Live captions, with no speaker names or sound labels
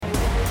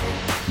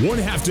One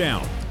half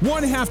down,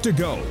 one half to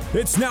go.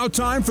 It's now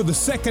time for the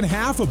second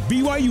half of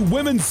BYU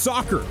Women's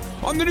Soccer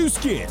on the new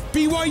skin,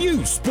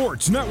 BYU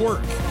Sports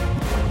Network.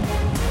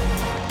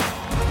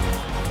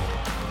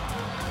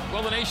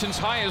 Well, the nation's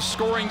highest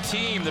scoring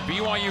team, the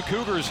BYU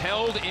Cougars,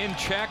 held in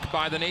check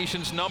by the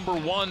nation's number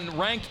one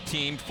ranked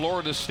team,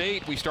 Florida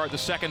State. We start the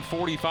second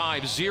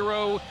 45,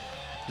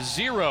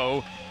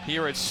 0-0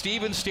 here at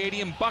Stevens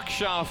Stadium,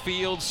 Buckshaw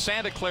Field,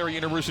 Santa Clara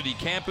University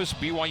campus.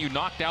 BYU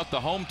knocked out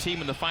the home team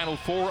in the Final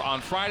Four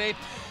on Friday,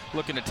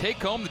 looking to take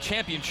home the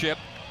championship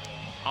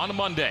on a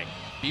Monday.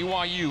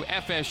 BYU,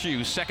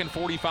 FSU, second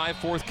 45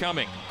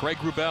 forthcoming. Greg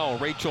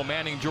Wrubell, Rachel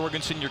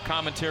Manning-Jorgensen, your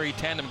commentary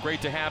tandem.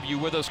 Great to have you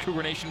with us,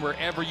 Cougar Nation,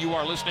 wherever you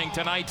are listening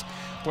tonight,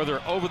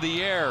 whether over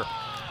the air,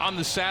 on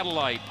the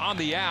satellite, on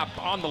the app,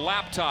 on the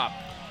laptop.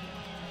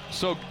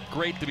 So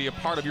great to be a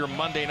part of your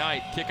Monday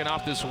night, kicking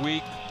off this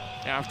week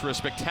after a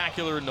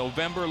spectacular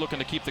November, looking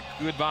to keep the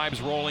good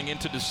vibes rolling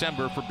into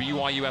December for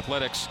BYU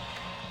Athletics,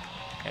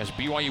 as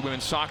BYU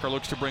Women's Soccer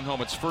looks to bring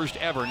home its first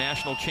ever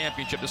national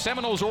championship. The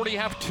Seminoles already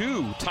have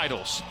 2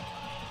 titles.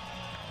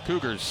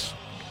 Cougars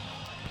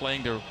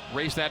playing to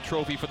raise that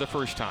trophy for the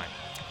first time.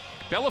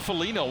 Bella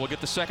Folino will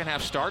get the second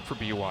half start for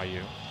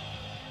BYU.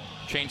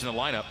 Changing the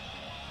lineup.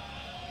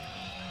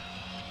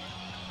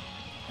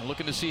 And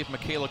looking to see if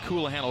Michaela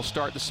Colohan will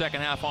start the second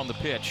half on the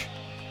pitch.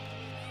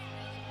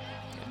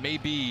 It may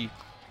be,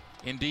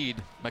 indeed,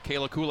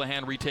 Michaela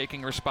Colohan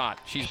retaking her spot.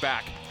 She's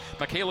back.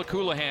 Michaela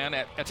Colohan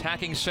at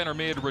attacking center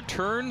mid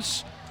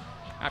returns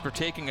after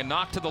taking a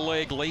knock to the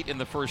leg late in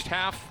the first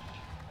half.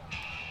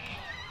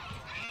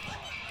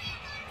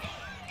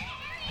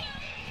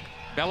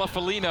 Bella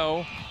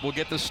Folino will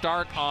get the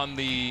start on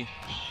the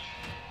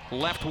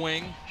left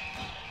wing.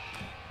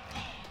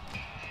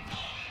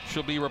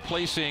 She'll be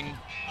replacing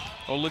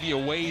Olivia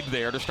Wade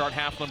there to start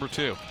half number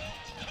 2.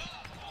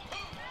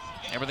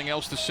 Everything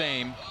else the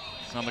same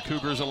on the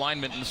Cougars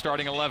alignment in the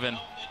starting 11.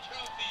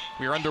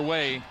 We are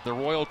underway. The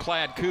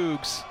royal-clad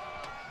Cougs,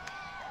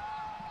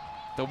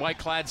 the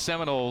white-clad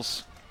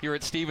Seminoles here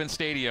at Stevens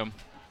Stadium,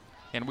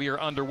 and we are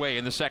underway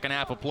in the second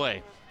half of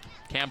play.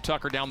 Cam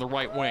Tucker down the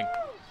right wing.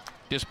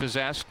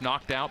 Dispossessed,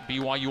 knocked out.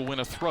 BYU will win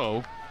a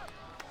throw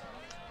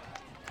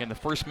in the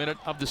first minute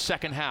of the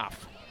second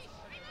half.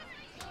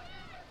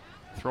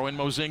 Throw in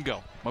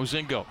Mozingo.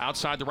 Mozingo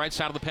outside the right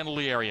side of the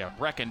penalty area.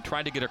 Brecken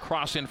tried to get a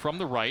cross in from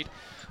the right.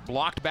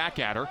 Blocked back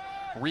at her.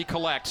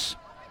 Recollects.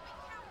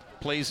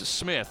 Plays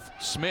Smith.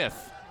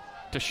 Smith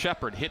to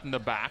Shepard, hit in the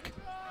back.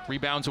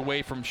 Rebounds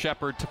away from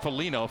Shepard to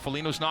Folino.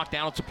 Folino's knocked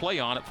down. It's a play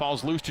on. It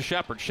falls loose to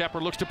Shepard.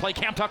 Shepard looks to play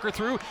Cam Tucker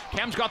through.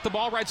 Cam's got the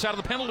ball right side of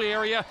the penalty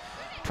area.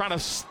 Trying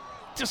to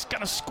just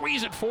kind of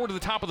squeeze it forward to the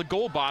top of the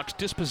goal box.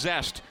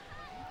 Dispossessed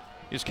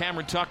is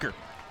Cameron Tucker.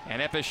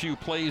 And FSU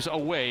plays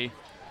away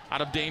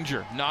out of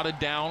danger. Knotted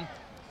down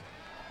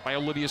by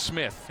Olivia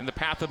Smith in the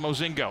path of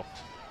Mozingo.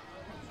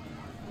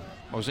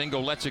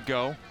 Mozingo lets it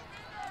go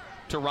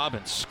to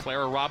Robbins.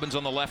 Clara Robbins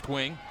on the left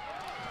wing.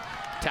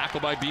 Tackle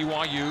by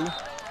BYU.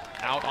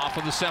 Out off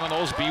of the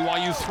Seminoles.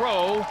 BYU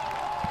throw.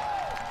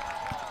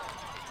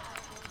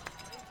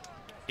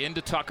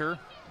 Into Tucker.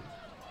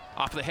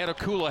 Off the head of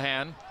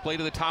Colohan. Play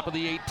to the top of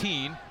the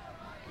 18.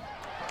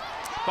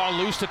 Ball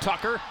loose to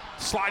Tucker.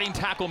 Sliding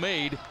tackle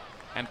made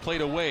and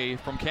played away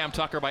from Cam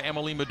Tucker by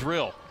Emily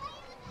Madrill.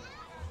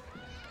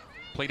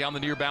 Play down the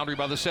near boundary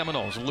by the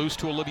Seminoles. Loose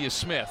to Olivia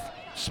Smith.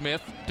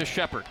 Smith to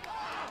Shepard.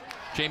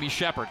 Jamie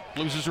Shepard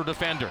loses her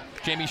defender.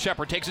 Jamie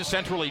Shepard takes it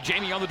centrally.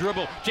 Jamie on the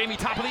dribble. Jamie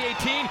top of the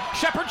 18.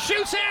 Shepard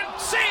shoots in.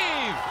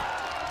 Save!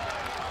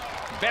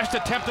 Best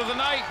attempt of the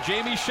night.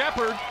 Jamie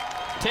Shepard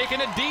taking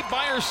it deep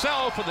by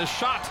herself, and the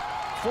shot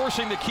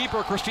forcing the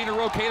keeper, Christina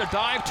Roque, to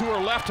dive to her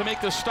left to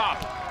make the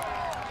stop.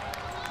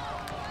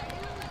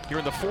 Here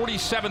in the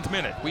 47th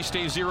minute, we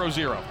stay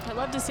 0-0. I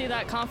love to see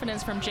that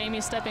confidence from Jamie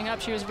stepping up.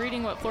 She was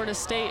reading what Florida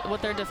State,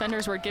 what their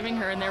defenders were giving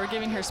her, and they were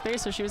giving her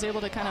space, so she was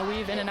able to kind of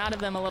weave in and out of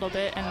them a little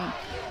bit. And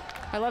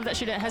I love that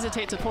she didn't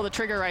hesitate to pull the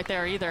trigger right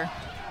there either.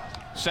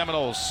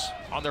 Seminoles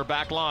on their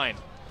back line.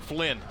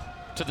 Flynn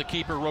to the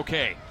keeper,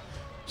 Roque.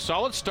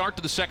 Solid start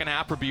to the second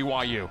half for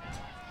BYU.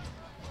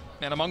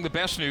 And among the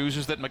best news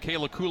is that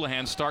Michaela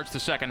Colohan starts the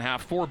second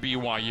half for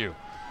BYU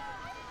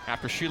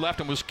after she left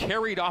and was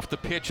carried off the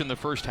pitch in the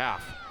first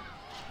half.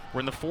 We're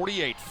in the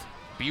 48th.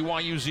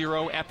 BYU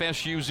 0,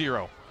 FSU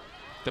 0.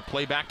 The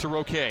play back to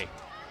Roque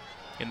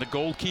in the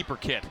goalkeeper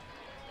kit.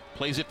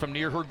 Plays it from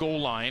near her goal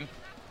line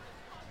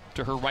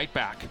to her right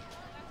back,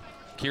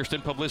 Kirsten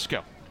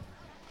Pavlisko.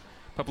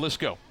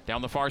 Pavlisko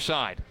down the far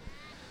side.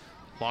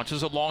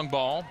 Launches a long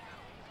ball,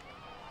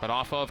 but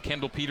off of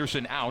Kendall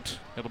Peterson out.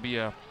 It'll be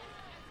a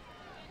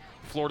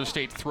Florida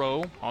State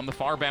throw on the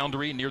far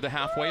boundary near the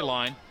halfway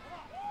line.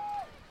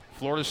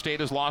 Florida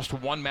State has lost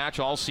one match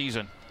all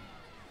season.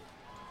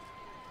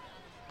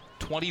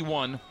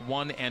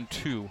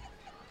 21-1-2.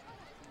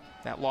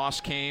 That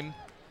loss came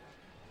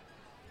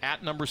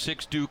at number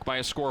 6 Duke by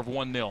a score of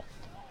 1-0.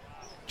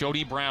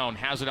 Jody Brown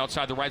has it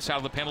outside the right side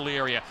of the penalty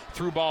area.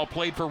 Through ball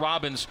played for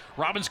Robbins.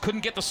 Robbins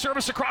couldn't get the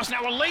service across.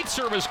 Now a late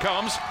service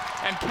comes,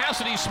 and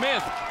Cassidy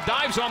Smith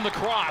dives on the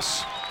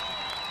cross.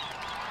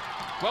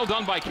 Well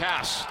done by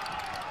Cass,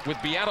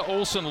 with Beata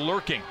Olson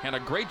lurking, and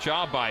a great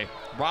job by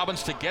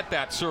Robbins to get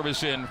that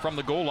service in from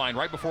the goal line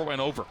right before it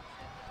went over.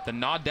 The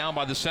nod down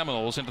by the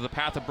Seminoles into the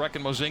path of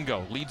Brecken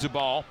Mozingo. Leads the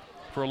ball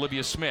for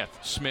Olivia Smith.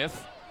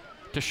 Smith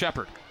to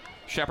Shepard.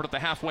 Shepard at the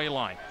halfway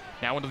line.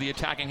 Now into the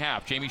attacking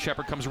half. Jamie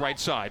Shepard comes right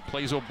side.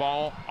 Plays a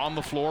ball on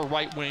the floor,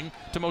 right wing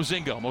to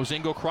Mozingo.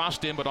 Mozingo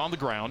crossed in, but on the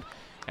ground.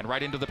 And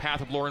right into the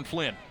path of Lauren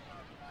Flynn.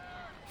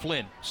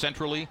 Flynn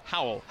centrally,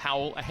 Howell.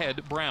 Howell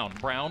ahead, Brown.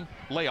 Brown,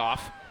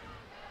 layoff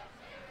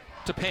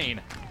to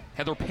Payne.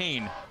 Heather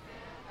Payne.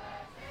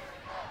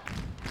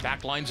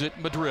 Backlines it,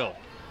 Madrill.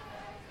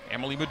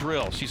 Emily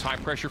Madrill. She's high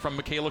pressure from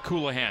Michaela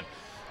Coulihan.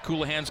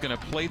 Coulihan's going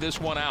to play this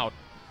one out.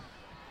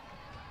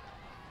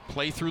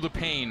 Play through the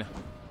Payne.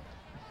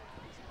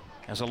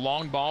 As a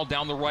long ball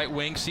down the right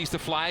wing, sees the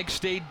flag,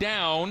 stayed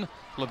down.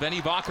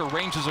 Leveni Vaca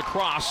ranges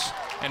across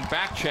and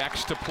back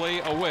checks to play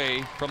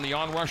away from the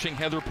onrushing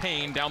Heather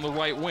Payne down the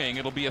right wing.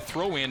 It'll be a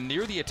throw in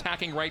near the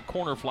attacking right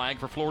corner flag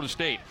for Florida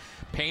State.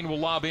 Payne will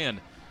lob in.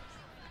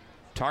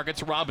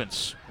 Targets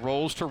Robbins.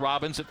 Rolls to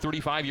Robbins at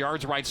 35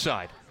 yards right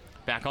side.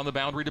 Back on the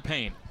boundary to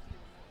Payne.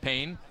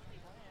 Payne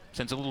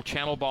sends a little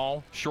channel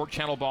ball, short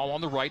channel ball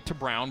on the right to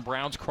Brown.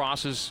 Brown's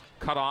cross is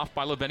cut off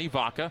by Leveni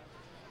Vaca.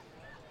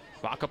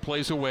 Vaca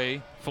plays away.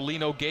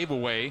 Foligno gave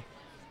away.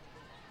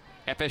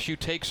 FSU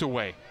takes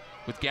away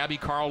with Gabby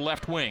Carl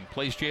left wing.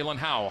 Plays Jalen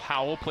Howell.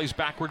 Howell plays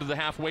backward to the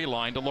halfway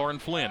line to Lauren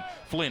Flynn.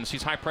 Flynn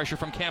sees high pressure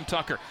from Cam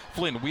Tucker.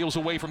 Flynn wheels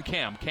away from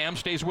Cam. Cam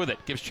stays with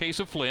it. Gives chase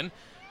of Flynn.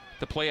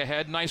 The play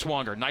ahead,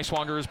 Neiswanger.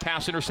 Neiswanger's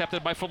pass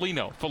intercepted by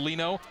Foligno.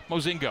 Foligno,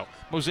 Mozingo.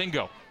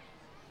 Mozingo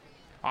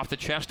off the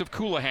chest of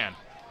Coulihan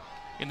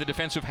in the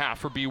defensive half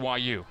for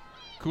BYU.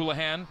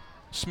 Coulihan,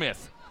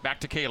 Smith,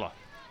 back to Kayla.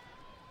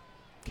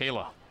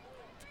 Kayla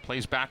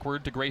plays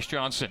backward to Grace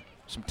Johnson.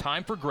 Some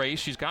time for Grace.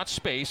 She's got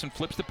space and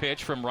flips the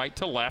pitch from right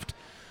to left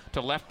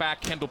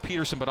back Kendall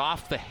Peterson, but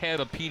off the head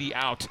of Petey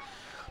out.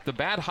 The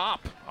bad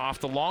hop off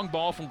the long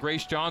ball from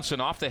Grace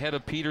Johnson off the head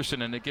of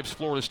Peterson, and it gives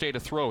Florida State a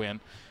throw in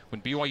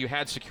when BYU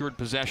had secured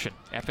possession.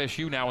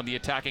 FSU now in the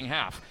attacking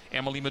half.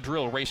 Emily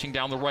Madrill racing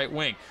down the right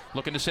wing,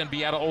 looking to send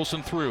Beata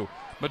Olson through.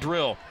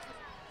 Madrill.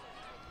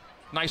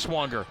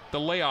 Neiswanger, the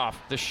layoff,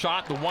 the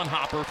shot, the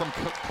one-hopper from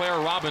Claire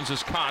Robbins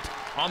is caught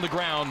on the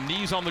ground,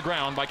 knees on the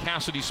ground by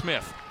Cassidy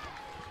Smith.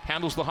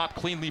 Handles the hop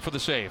cleanly for the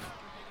save.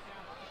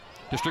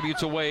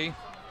 Distributes away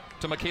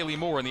to McKaylee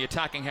Moore in the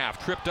attacking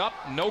half. Tripped up,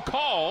 no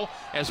call,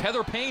 as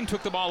Heather Payne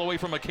took the ball away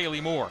from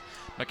McKaylee Moore.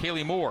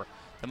 McKaylee Moore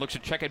then looks to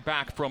check it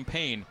back from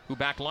Payne, who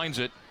backlines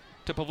it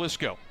to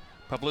Pavlisco.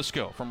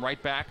 Pavlisco from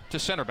right back to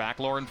center back,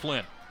 Lauren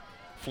Flynn.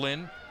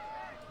 Flynn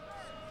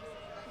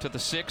to the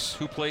 6,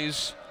 who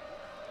plays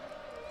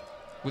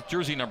with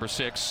jersey number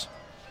 6,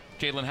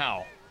 Jalen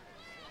Howell.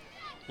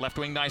 Left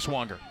wing,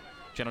 Neiswanger.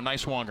 Jenna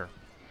Neiswanger.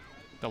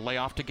 The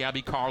layoff to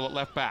Gabby Carl at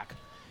left back.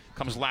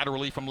 Comes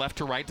laterally from left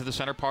to right to the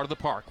center part of the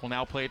park. Will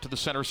now play it to the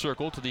center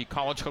circle to the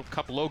College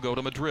Cup logo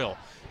to Madrill.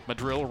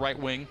 Madrill, right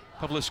wing,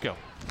 Pavlisco.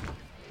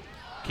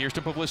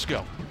 Kirsten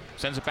Pavlisco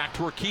sends it back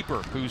to her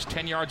keeper, who's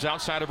 10 yards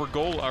outside of her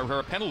goal, or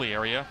her penalty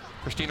area,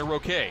 Christina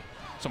Roque.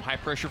 Some high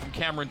pressure from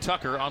Cameron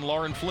Tucker on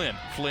Lauren Flynn.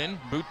 Flynn,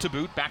 boot to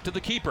boot, back to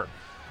the keeper.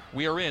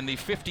 We are in the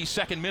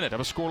 52nd minute of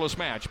a scoreless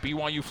match.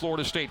 BYU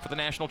Florida State for the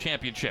national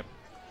championship.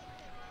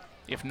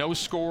 If no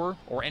score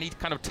or any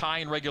kind of tie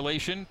in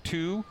regulation,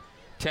 2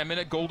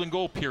 10-minute golden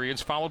goal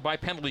periods followed by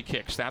penalty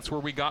kicks. That's where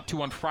we got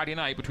to on Friday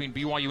night between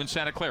BYU and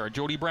Santa Clara.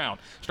 Jody Brown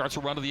starts a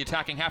run to the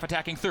attacking half,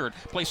 attacking third.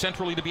 Plays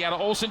centrally to Beata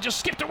Olson. Just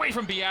skipped away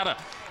from Beata.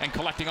 And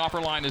collecting off her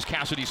line is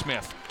Cassidy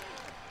Smith.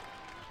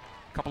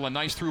 A couple of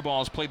nice through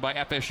balls played by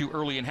FSU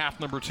early in half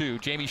number 2.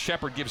 Jamie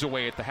Shepard gives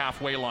away at the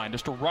halfway line.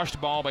 Just a rushed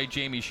ball by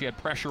Jamie. She had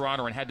pressure on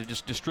her and had to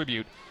just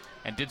distribute,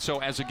 and did so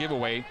as a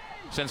giveaway.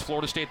 Sends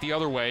Florida State the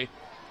other way.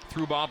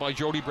 Through ball by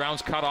Jody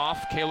Brown's cut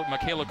off.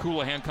 Michaela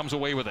Coulihan comes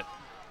away with it.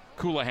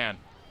 Coulihan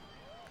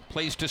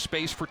plays to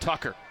space for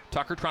Tucker.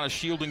 Tucker trying to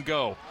shield and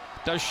go.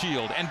 Does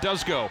shield and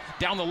does go.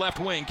 Down the left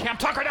wing. Cam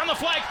Tucker down the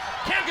flank.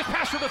 Cam gets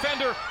past her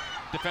defender.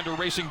 Defender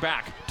racing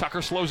back.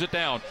 Tucker slows it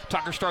down.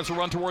 Tucker starts a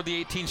run toward the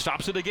 18.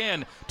 Stops it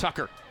again.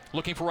 Tucker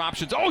looking for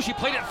options. Oh, she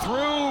played it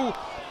through.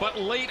 But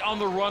late on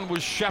the run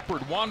was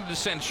Shepard. Wanted to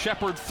send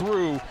Shepard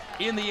through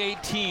in the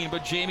 18.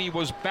 But Jamie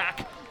was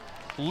back,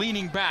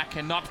 leaning back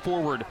and not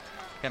forward.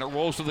 And it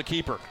rolls to the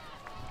keeper,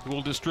 who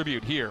will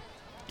distribute here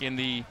in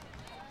the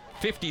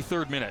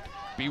 53rd minute.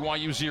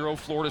 BYU 0,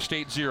 Florida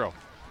State 0.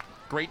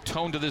 Great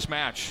tone to this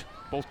match.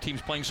 Both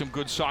teams playing some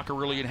good soccer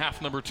early in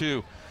half number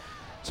 2.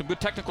 Some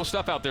good technical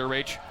stuff out there,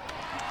 Rach.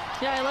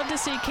 Yeah, I love to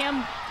see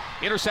Cam.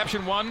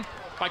 Interception 1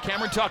 by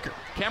Cameron Tucker.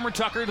 Cameron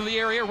Tucker to the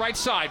area, right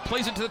side.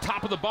 Plays it to the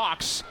top of the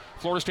box.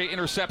 Florida State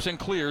intercepts and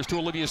clears to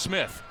Olivia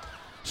Smith.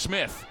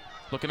 Smith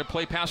looking to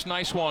play past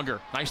Neiswanger.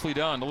 Nicely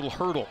done. A little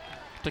hurdle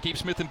to keep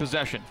Smith in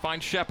possession.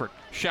 Finds Shepard.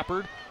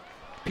 Shepard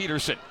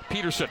Peterson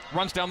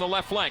runs down the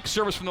left flank.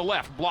 Service from the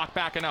left. Block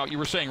back and out. You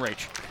were saying,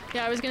 Rach.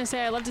 Yeah, I was going to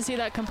say I love to see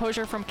that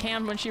composure from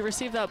Cam. When she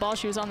received that ball,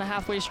 she was on the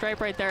halfway stripe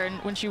right there. And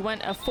when she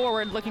went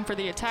forward looking for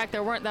the attack,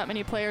 there weren't that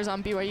many players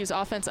on BYU's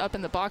offense up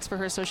in the box for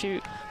her. So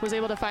she was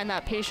able to find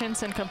that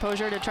patience and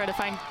composure to try to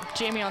find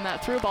Jamie on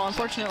that through ball.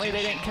 Unfortunately,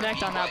 they didn't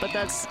connect on that. But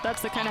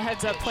that's the kind of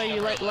heads-up play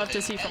you love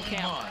to see from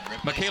Cam.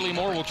 McKaylee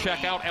Moore will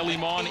check out. Ellie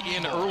Mon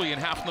in early in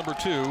half number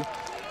 2.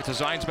 It's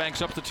a Zions Bank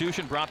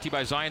substitution brought to you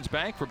by Zions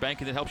Bank. For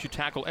banking that helps you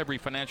tackle every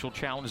financial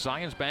challenge,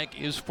 Zions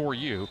Bank is for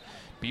you.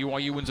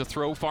 BYU wins a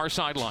throw, far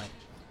sideline.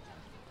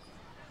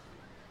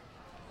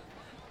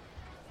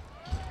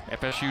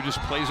 FSU just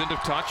plays into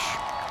touch.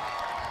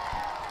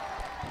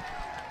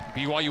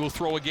 BYU will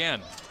throw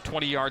again,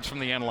 20 yards from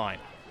the end line.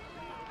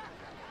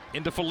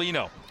 Into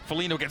Foligno.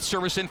 Foligno gets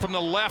service in from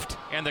the left,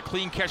 and the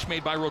clean catch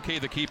made by Roque,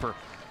 the keeper,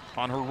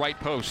 on her right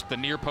post, the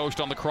near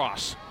post on the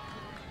cross.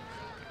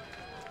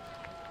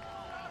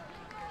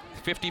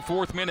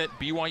 54th minute,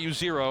 BYU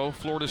 0,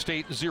 Florida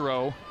State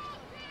 0.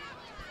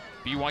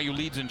 BYU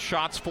leads in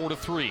shots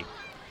 4-3.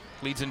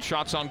 Leads in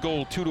shots on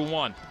goal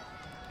 2-1.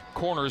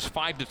 Corners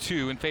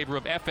 5-2 in favor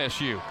of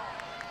FSU.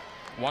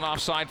 One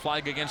offside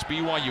flag against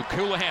BYU.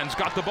 Coulihan's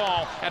got the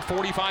ball at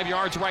 45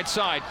 yards right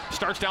side.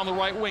 Starts down the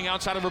right wing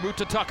outside of her boot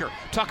to Tucker.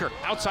 Tucker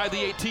outside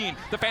the 18.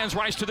 The fans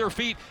rise to their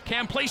feet.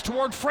 Cam plays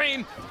toward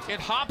frame. It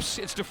hops,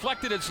 it's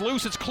deflected, it's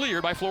loose, it's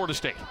cleared by Florida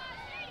State.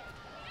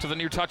 To the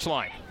near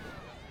touchline.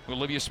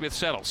 Olivia Smith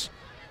settles.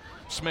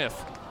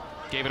 Smith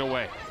gave it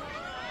away.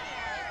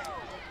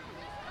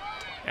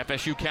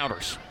 FSU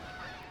counters.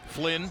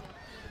 Flynn,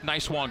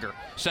 Neiswanger.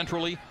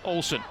 Centrally,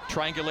 Olsen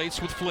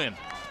triangulates with Flynn.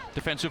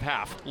 Defensive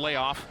half,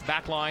 layoff,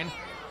 back line,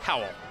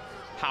 Howell.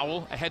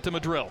 Howell ahead to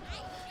Madrill.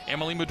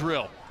 Emily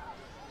Madrill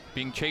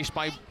being chased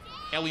by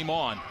Ellie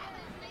Mon.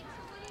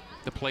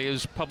 The play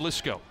is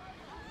Pavlisco.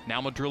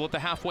 Now Madrill at the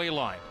halfway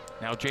line.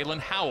 Now Jalen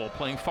Howell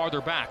playing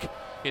farther back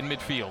in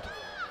midfield.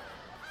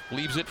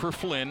 Leaves it for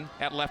Flynn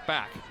at left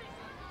back.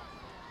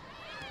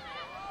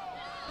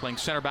 Playing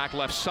center back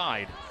left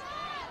side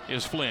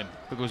is Flynn,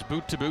 who goes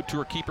boot to boot to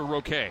her keeper,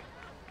 Roque.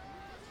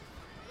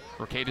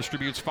 Roque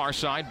distributes far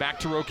side, back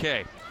to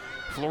Roque.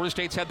 Florida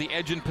State's had the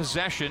edge in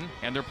possession,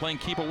 and they're playing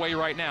keep away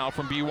right now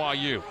from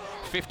BYU.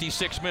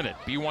 56th minute,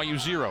 BYU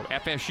 0,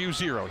 FSU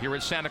 0, here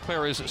at Santa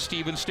Clara's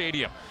Stevens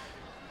Stadium.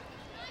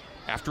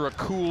 After a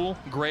cool,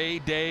 gray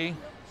day,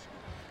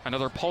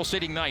 another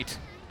pulsating night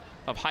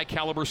of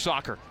high-caliber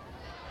soccer,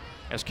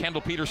 as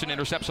Kendall Peterson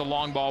intercepts a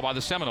long ball by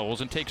the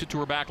Seminoles and takes it to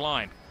her back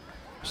line.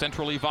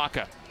 Centrally,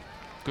 Vaca.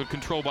 Good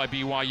control by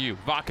BYU.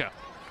 Vaca.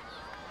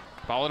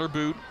 Ball at her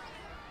boot.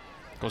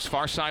 Goes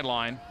far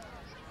sideline.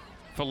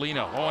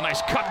 Foligno. Oh, a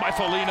nice cut by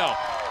Foligno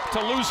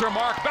to lose her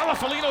mark. Bella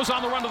Foligno's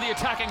on the run to the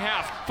attacking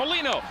half.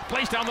 Foligno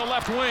plays down the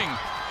left wing.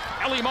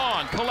 Ellie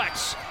Mon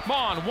collects.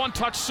 Mon,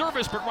 one-touch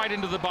service, but right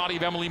into the body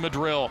of Emily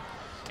Madrill.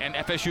 And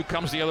FSU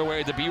comes the other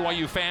way. The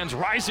BYU fans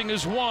rising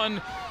as one,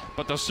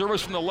 but the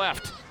service from the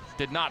left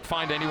did not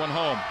find anyone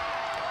home.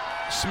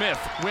 Smith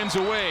wins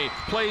away,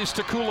 plays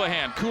to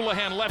Coulihan.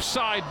 Coulihan left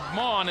side,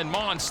 Mon, and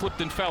Mon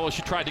slipped and fell as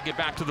she tried to get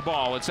back to the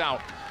ball. It's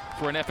out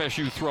for an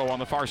FSU throw on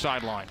the far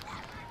sideline.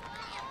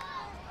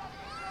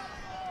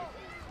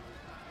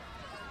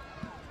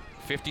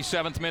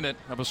 57th minute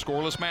of a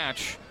scoreless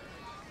match.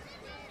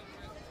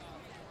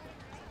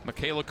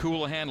 Michaela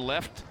Coulihan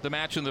left the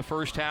match in the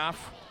first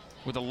half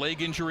with a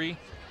leg injury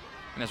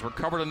and has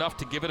recovered enough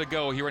to give it a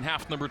go here in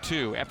half number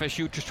 2.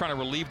 FSU just trying to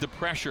relieve the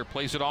pressure,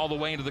 plays it all the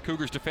way into the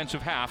Cougars'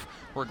 defensive half,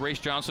 where Grace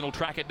Johnson will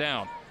track it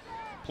down.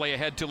 Play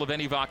ahead to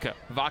Leveni Vaca.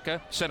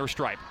 Vaca, center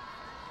stripe.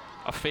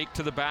 A fake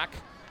to the back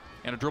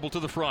and a dribble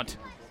to the front.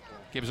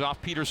 Gives off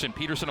Peterson.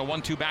 Peterson a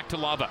 1-2 back to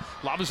Lava.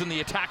 Lava's in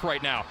the attack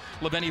right now.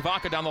 Leveni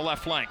Vaca down the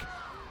left flank.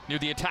 Near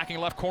the attacking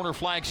left corner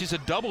flag, she's a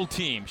double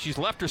team. She's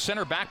left her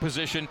center back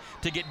position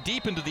to get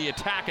deep into the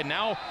attack, and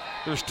now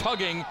there's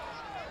tugging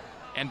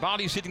and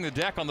bodies hitting the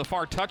deck on the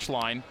far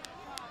touchline.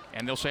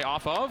 And they'll say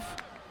off of?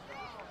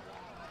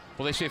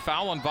 Well, they say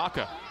foul on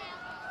Vaca.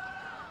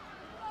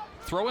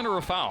 Throw in or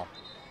a foul?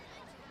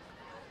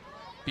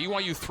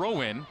 BYU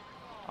throw in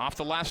off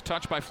the last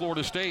touch by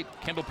Florida State.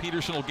 Kendall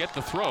Peterson will get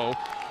the throw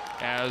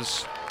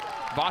as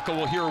Vaca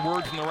will hear a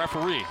word from the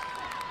referee.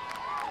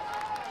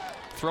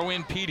 Throw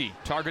in Petey,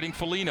 targeting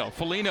Foligno.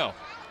 Foligno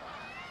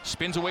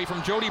spins away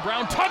from Jody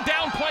Brown. Tug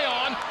down, play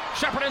on.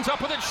 Shepard ends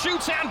up with it,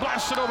 shoots and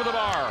blasts it over the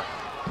bar.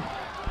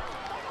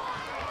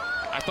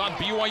 I thought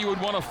BYU would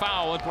want a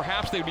foul and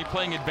perhaps they'd be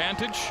playing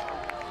advantage.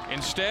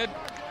 Instead,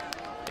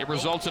 it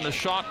results in a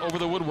shot over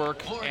the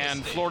woodwork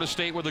and Florida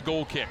State with a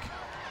goal kick.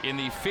 In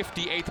the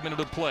 58th minute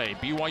of play,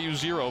 BYU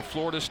 0,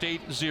 Florida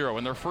State 0.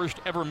 In their first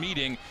ever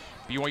meeting,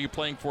 BYU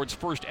playing for its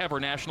first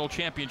ever national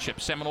championship.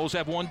 Seminoles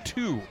have won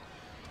 2,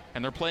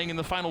 and they're playing in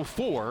the Final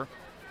Four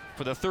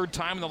for the third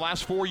time in the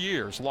last 4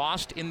 years.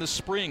 Lost in the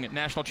spring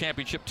national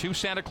championship to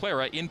Santa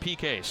Clara in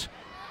PKs.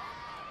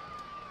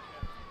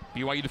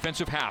 BYU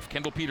defensive half.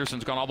 Kendall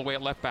Peterson's gone all the way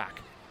at left back.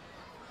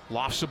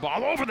 Lofts the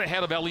ball over the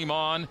head of Ellie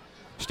Mon.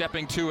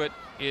 Stepping to it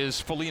is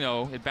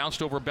Foligno. It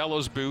bounced over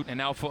Bello's boot, and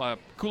now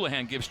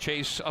Colohan gives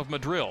chase of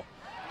Madril.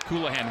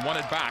 Colohan won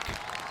it back,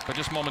 but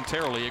just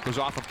momentarily it goes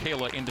off of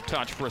Kayla into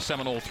touch for a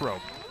Seminole throw.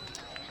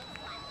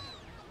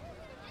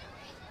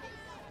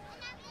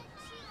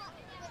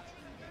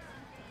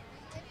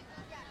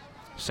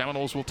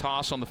 Seminoles will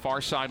toss on the far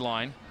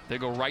sideline. They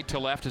go right to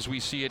left as we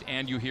see it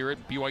and you hear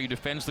it. BYU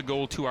defends the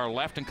goal to our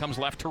left and comes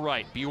left to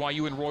right.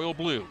 BYU in royal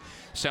blue.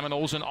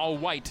 Seminoles in all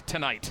white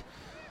tonight.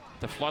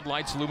 The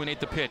floodlights illuminate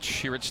the pitch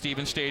here at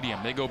Stevens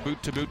Stadium. They go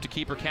boot to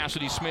keeper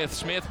Cassidy Smith.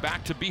 Smith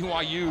back to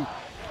BYU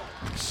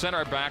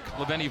center back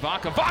Leveni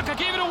Vaca. Vaca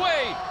gave it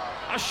away!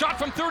 A shot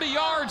from 30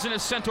 yards and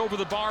it's sent over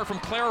the bar from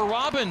Clara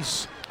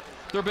Robbins.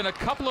 There have been a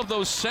couple of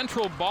those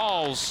central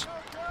balls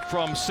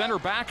from center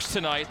backs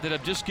tonight that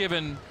have just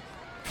given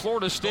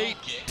Florida State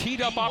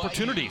teed up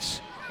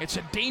opportunities. It's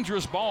a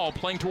dangerous ball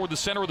playing toward the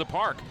center of the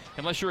park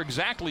unless you're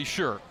exactly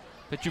sure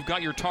that you've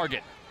got your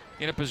target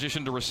in a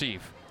position to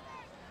receive.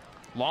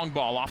 Long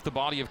ball off the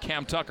body of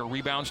Cam Tucker,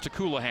 rebounds to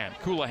Colohan.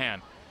 Colohan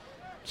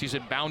sees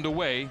it bound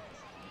away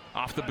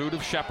off the boot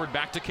of Shepard,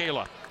 back to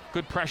Kayla.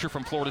 Good pressure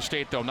from Florida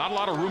State though. Not a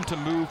lot of room to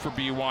move for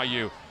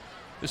BYU.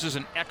 This is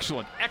an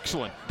excellent,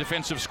 excellent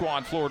defensive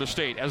squad, Florida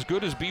State. As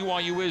good as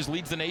BYU is,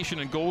 leads the nation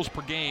in goals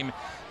per game.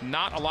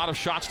 Not a lot of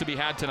shots to be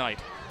had tonight.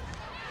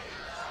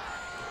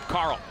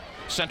 Carl,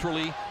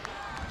 centrally,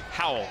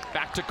 Howell,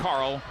 back to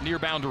Carl, near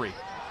boundary.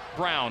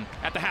 Brown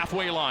at the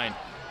halfway line.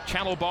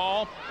 Channel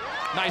ball,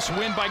 nice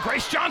win by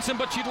Grace Johnson,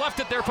 but she left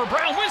it there for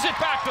Brown. Wins it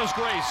back, does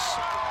Grace.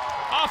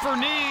 Off her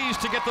knees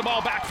to get the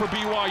ball back for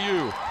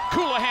BYU.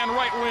 Colohan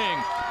right wing.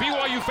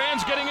 BYU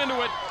fans getting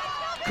into it.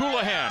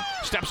 Colohan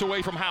steps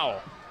away from Howell.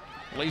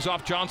 Lays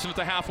off Johnson at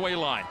the halfway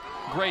line.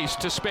 Grace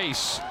to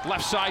space.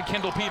 Left side,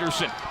 Kendall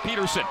Peterson.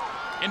 Peterson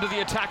into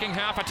the attacking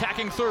half,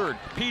 attacking third.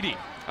 Petey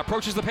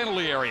approaches the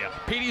penalty area.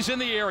 Petey's in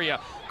the area.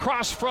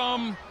 Cross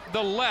from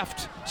the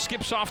left.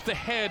 Skips off the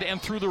head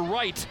and through the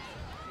right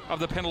of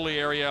the penalty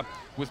area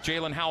with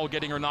Jalen Howell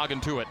getting her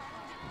noggin to it.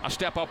 A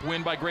step-up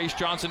win by Grace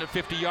Johnson at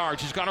 50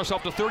 yards. She's got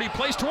herself to 30,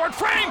 plays toward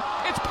frame.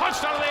 It's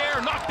punched out of the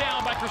air, knocked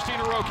down by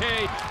Christina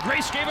Roque.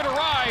 Grace gave it a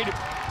ride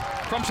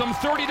from some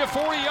 30 to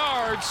 40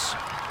 yards,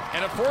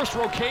 and it forced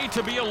Roque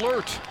to be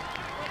alert.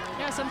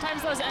 Yeah,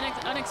 sometimes those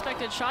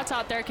unexpected shots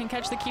out there can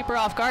catch the keeper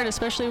off guard,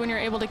 especially when you're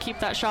able to keep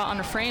that shot on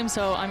a frame.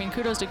 So, I mean,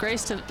 kudos to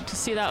Grace to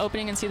see that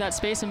opening and see that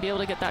space and be able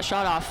to get that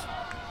shot off.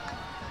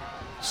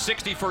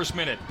 61st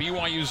minute,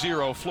 BYU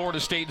 0,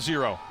 Florida State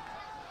 0.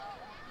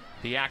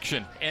 The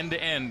action, end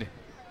to end,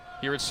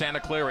 here at Santa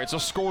Clara. It's a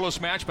scoreless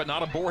match, but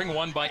not a boring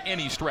one by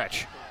any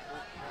stretch.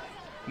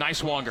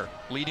 Niswonger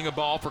leading a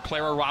ball for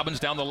Clara Robbins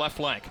down the left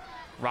flank.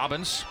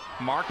 Robbins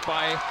marked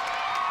by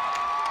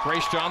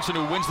Grace Johnson,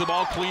 who wins the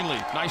ball cleanly.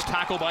 Nice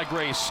tackle by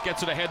Grace.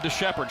 Gets it ahead to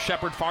Shepard.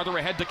 Shepard farther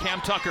ahead to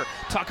Cam Tucker.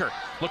 Tucker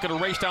looking to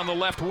race down the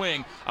left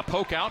wing. A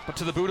poke out, but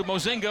to the boot of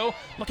Mozingo.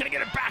 Looking to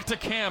get it back to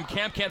Cam.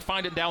 Cam can't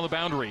find it down the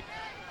boundary.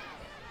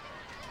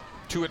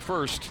 To it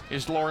first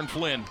is Lauren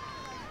Flynn.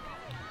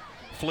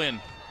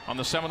 Flynn on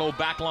the Seminole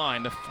back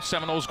line. The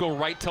Seminoles go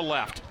right to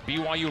left.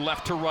 BYU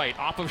left to right.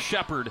 Off of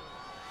Shepard.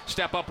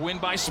 Step up win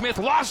by Smith.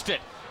 Lost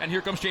it. And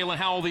here comes Jalen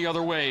Howell the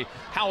other way.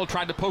 Howell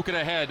tried to poke it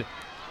ahead.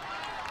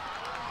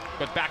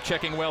 But back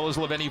checking well is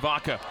Leveni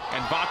Vaca.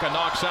 And Vaca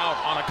knocks out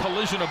on a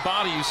collision of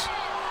bodies.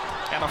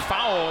 And a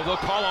foul they'll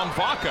call on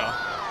Vaca,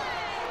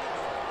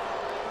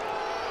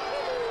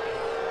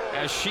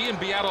 as she and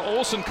Beata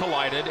Olson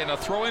collided, and a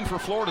throw-in for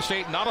Florida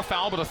State. Not a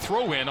foul, but a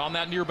throw-in on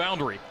that near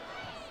boundary.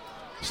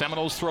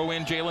 Seminoles throw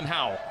in Jalen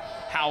Howell.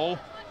 Howell,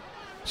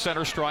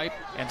 center stripe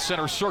and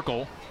center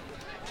circle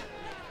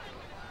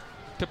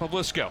to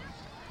Pavlisco.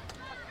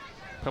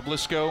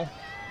 Pavlisco,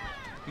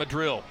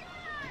 Madril.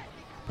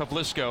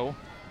 Pavlisco,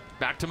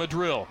 back to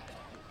Madril.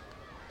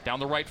 Down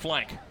the right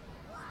flank.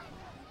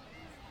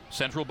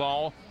 Central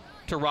ball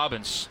to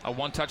Robbins. A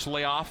one-touch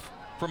layoff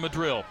for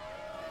Madril.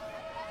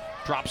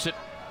 Drops it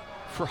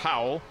for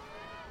Howell.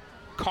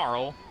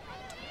 Carl.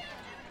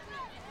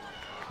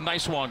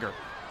 Niswonger.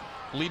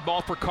 Lead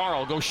ball for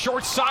Carl. Goes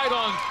short side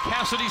on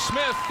Cassidy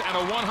Smith, and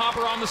a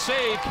one-hopper on the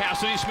save.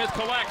 Cassidy Smith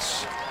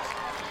collects.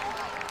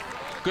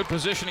 Good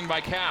positioning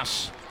by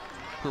Cass,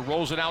 who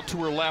rolls it out to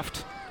her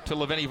left to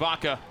Leveni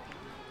Vaca.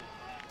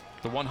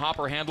 The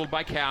one-hopper handled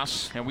by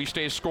Cass, and we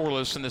stay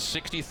scoreless in the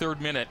 63rd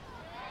minute.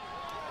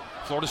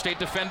 Florida State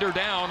defender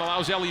down,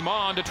 allows Ellie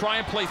Mon to try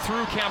and play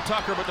through Cam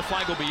Tucker, but the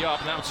flag will be up,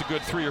 and that's a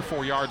good 3 or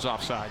 4 yards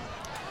offside.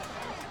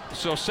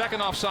 So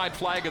second offside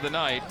flag of the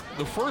night.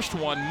 The first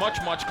one much,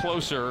 much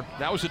closer.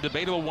 That was a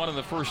debatable one in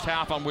the first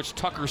half on which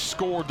Tucker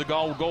scored. The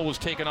goal was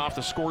taken off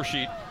the score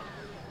sheet.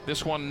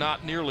 This one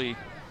not nearly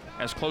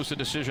as close a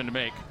decision to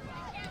make.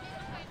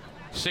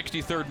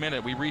 63rd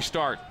minute, we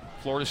restart.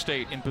 Florida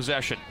State in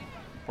possession.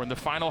 We're in the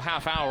final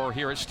half hour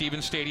here at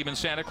Stevens Stadium in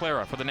Santa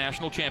Clara for the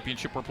national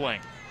championship we're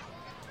playing.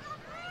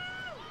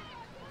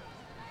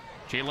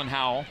 Jalen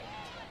Howell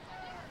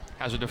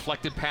has a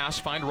deflected pass,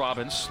 find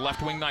Robbins.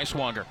 Left wing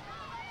Niswonger.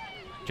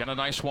 Jenna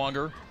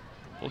Niswonger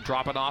Will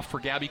drop it off for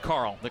Gabby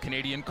Carl. The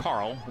Canadian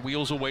Carl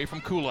wheels away from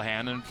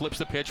Colohan and flips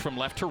the pitch from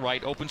left to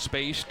right. Open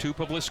space to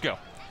Pavlisko.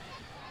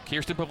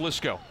 Kirsten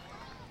Pavlisko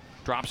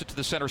drops it to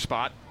the center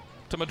spot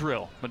to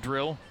Madril.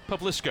 Madril,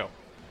 Pavlisko.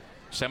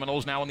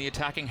 Seminoles now in the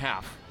attacking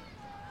half.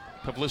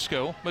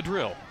 Pavlisko,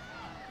 Madril.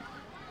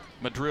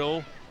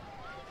 Madril,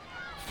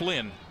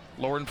 Flynn.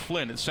 Lauren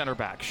Flynn at center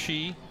back.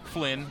 She,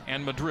 Flynn,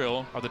 and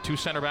Madril are the two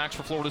center backs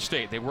for Florida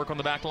State. They work on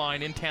the back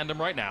line in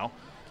tandem right now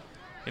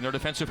in their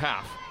defensive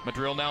half.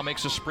 Madril now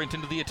makes a sprint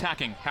into the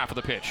attacking half of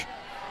the pitch.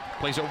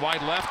 Plays it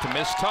wide left to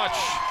miss touch.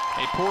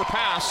 A poor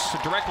pass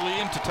directly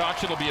into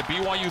touch. It'll be a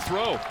BYU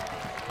throw.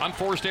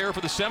 Unforced error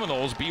for the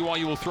Seminoles.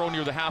 BYU will throw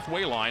near the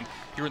halfway line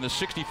here in the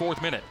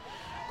 64th minute.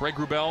 Greg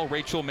Wrubell,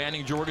 Rachel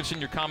Manning-Jorgensen,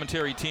 your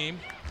commentary team.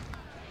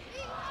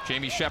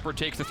 Jamie Shepard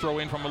takes the throw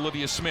in from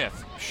Olivia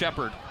Smith.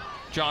 Shepard,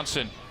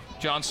 Johnson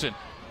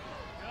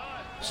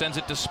sends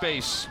it to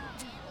space.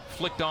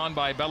 Flicked on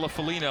by Bella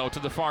Folino to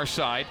the far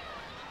side,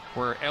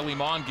 where Ellie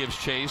Mon gives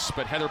chase,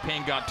 but Heather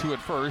Payne got to it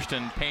first,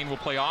 and Payne will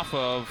play off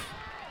of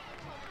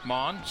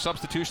Mon.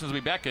 Substitutions will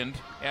be beckoned.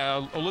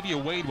 Olivia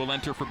Wade will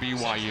enter for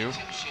BYU,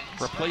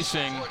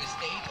 replacing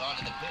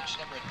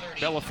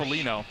Bella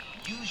Folino.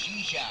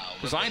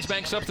 The Zions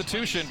Bank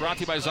substitution brought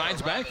to you by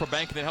Zions Bank, for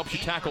banking that helps you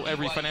tackle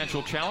every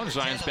financial challenge.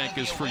 Zions Bank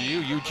is for you.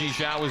 Yuji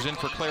Zhao is in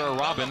for Clara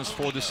Robbins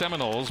for the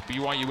Seminoles.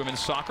 BYU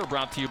Women's Soccer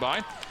brought to you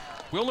by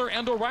Wilner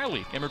and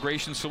O'Reilly.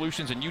 Immigration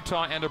solutions in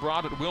Utah and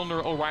abroad at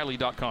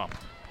WilnerO'Reilly.com.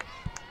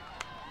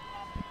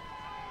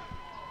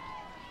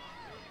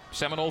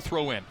 Seminole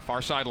throw in,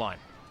 far sideline.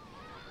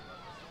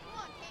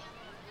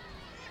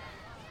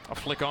 A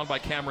flick on by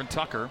Cameron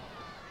Tucker.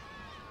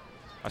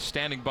 A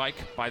standing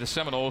bike by the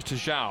Seminoles to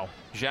Zhao.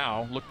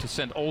 Zhao looked to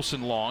send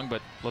Olsen long,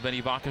 but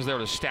Leveni Vaca's there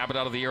to stab it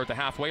out of the air at the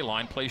halfway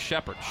line. Plays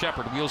Shepard.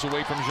 Shepard wheels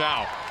away from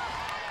Zhao.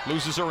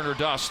 Loses her in her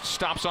dust.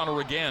 Stops on her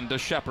again.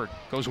 Does Shepard.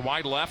 Goes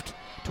wide left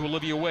to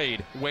Olivia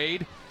Wade.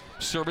 Wade,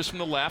 service from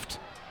the left.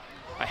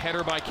 A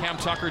header by Cam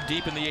Tucker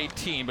deep in the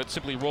 18, but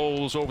simply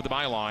rolls over the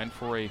byline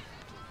for a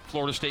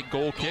Florida State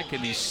goal kick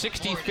in the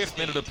 65th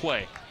minute of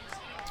play.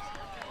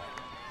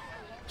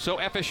 So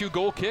FSU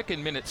goal kick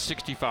in minute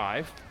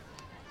 65.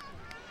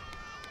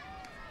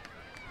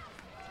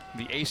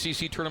 The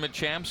ACC tournament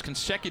champs,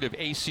 consecutive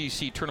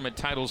ACC tournament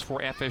titles for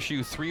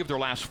FSU. 3 of their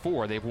last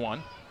 4 they've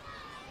won.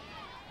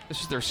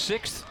 This is their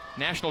 6th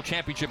national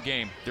championship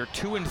game. They're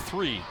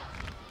 2-3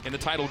 in the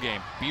title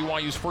game.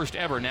 BYU's first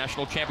ever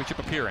national championship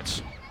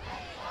appearance.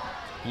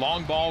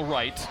 Long ball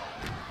right,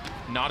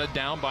 knotted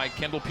down by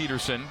Kendall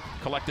Peterson,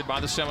 collected by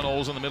the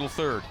Seminoles in the middle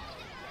third.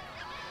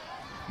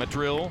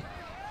 Madril,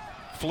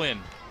 Flynn,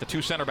 the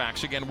two center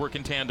backs again work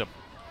in tandem.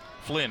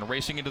 Flynn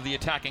racing into the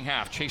attacking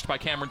half, chased by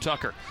Cameron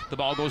Tucker. The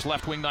ball goes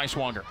left wing,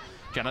 Neiswanger.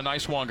 Jenna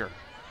Neiswanger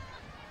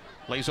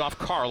lays off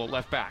Carl at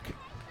left back.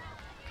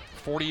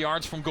 40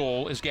 yards from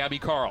goal is Gabby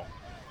Carl,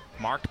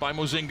 marked by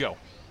Mozingo.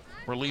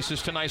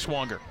 Releases to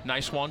Neiswanger.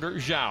 Neiswanger,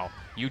 Zhao.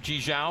 Yuji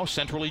Zhao,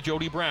 centrally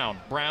Jody Brown.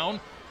 Brown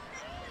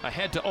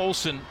ahead to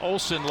Olsen.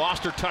 Olsen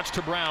lost her touch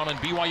to Brown, and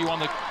BYU on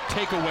the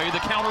takeaway. The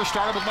counter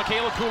started with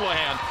Michaela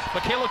Colohan.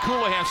 Michaela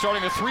Colohan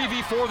starting a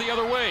 3v4 the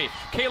other way.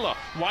 Kayla,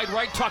 wide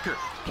right, Tucker.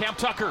 Cam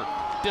Tucker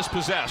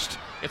dispossessed.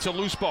 It's a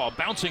loose ball,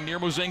 bouncing near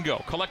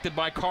Mozingo. Collected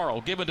by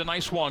Carl, given to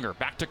Neiswanger.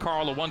 Back to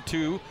Carl, a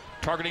 1-2,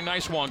 targeting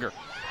Neiswanger.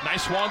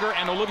 Neiswanger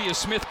and Olivia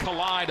Smith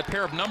collide. A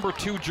pair of number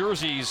 2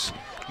 jerseys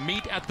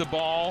meet at the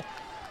ball,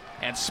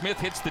 and Smith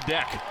hits the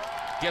deck.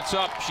 Gets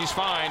up, she's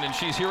fine, and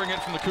she's hearing it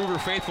from the Cougar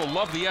faithful.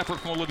 Love the effort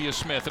from Olivia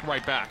Smith at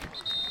right back.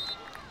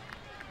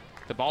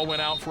 The ball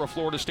went out for a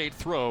Florida State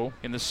throw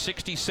in the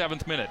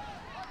 67th minute.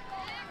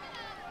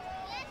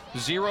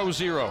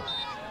 0-0.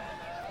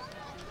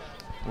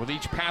 With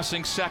each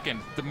passing second,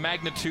 the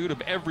magnitude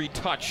of every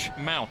touch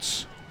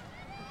mounts.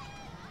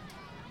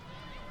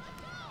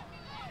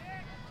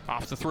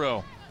 Off the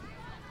throw.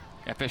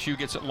 FSU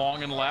gets it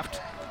long and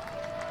left.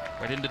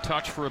 Right into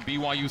touch for a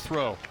BYU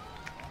throw.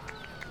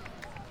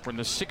 We're in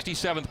the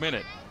 67th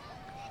minute.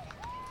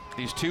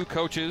 These two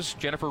coaches,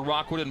 Jennifer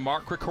Rockwood and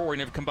Mark Krikorian,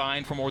 have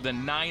combined for more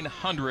than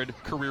 900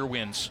 career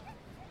wins.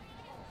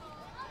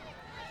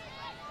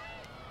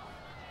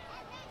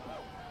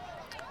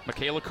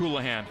 Michaela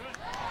Colohan.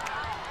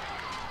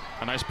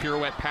 A nice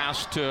pirouette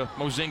pass to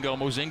Mozingo.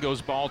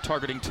 Mozingo's ball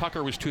targeting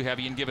Tucker was too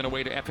heavy and given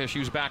away to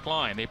FSU's back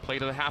line. They play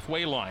to the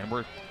halfway line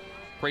where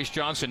Grace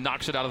Johnson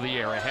knocks it out of the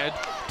air. Ahead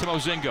to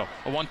Mozingo.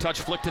 A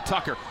one-touch flick to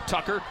Tucker.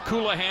 Tucker,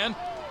 Colohan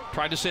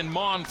tried to send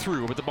Mon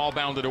through, but the ball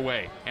bounded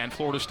away. And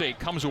Florida State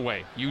comes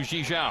away.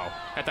 Yuji Zhao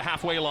at the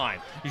halfway line.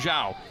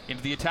 Zhao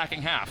into the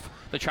attacking half.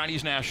 The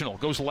Chinese national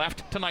goes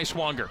left to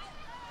Neiswanger.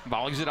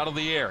 Volleys it out of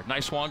the air.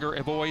 Neiswanger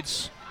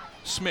avoids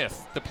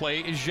Smith. The play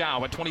is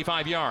Zhao at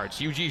 25 yards.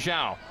 Yuji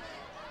Zhao.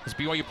 As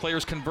BYU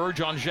players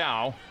converge on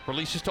Zhao,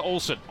 releases to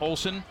Olsen.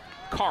 Olsen,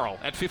 Carl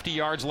at 50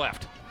 yards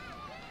left.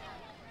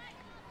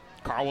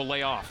 Carl will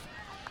lay off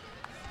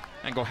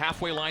and go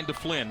halfway line to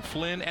Flynn.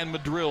 Flynn and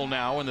Madril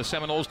now in the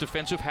Seminoles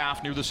defensive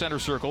half near the center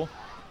circle.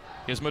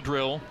 Is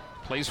Madril,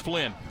 plays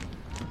Flynn.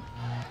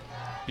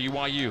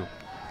 BYU,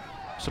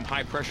 some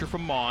high pressure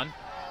from Mon.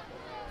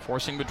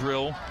 forcing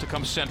Madrill to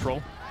come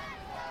central.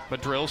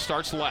 Madrill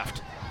starts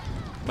left.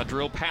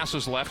 Madrill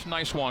passes left,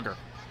 Neiswanger.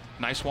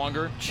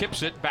 Neiswanger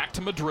chips it back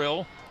to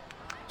Madrill.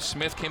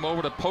 Smith came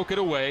over to poke it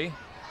away.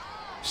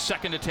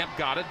 Second attempt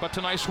got it, but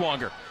to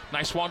Neiswanger.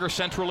 Neiswanger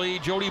centrally,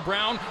 Jody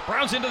Brown.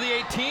 Brown's into the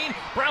 18.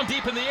 Brown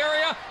deep in the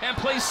area and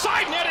plays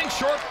side netting,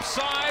 short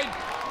side.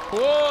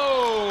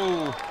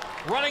 Whoa!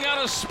 Running out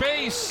of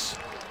space,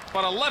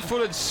 but a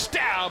left-footed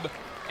stab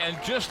and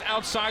just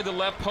outside the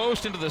left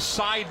post into the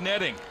side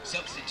netting.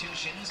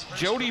 Substitutions.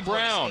 Jody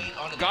Brown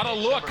got a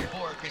look. Number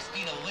 4,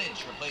 Christina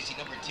Lynch, replacing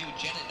number 2,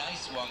 Janet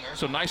Neiswanger.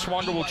 So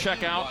Neiswanger will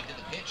check out.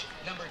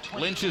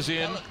 Lynch is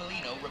in.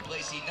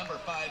 Number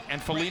 5, and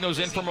Felino's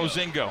in for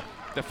Mozingo.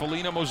 The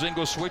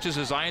Felino-Mozingo switch is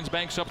a Zions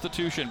Bank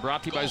substitution,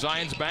 brought to you by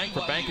Zions Bank,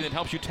 for banking that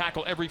helps you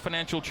tackle every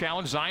financial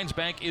challenge. Zions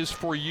Bank is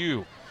for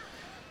you.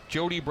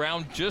 Jody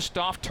Brown just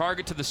off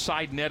target to the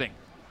side netting.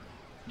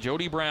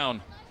 Jody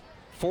Brown,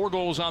 4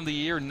 goals on the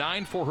year,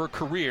 9 for her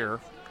career,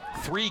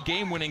 3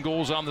 game-winning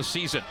goals on the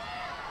season.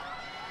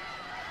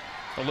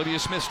 Olivia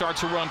Smith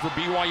starts a run for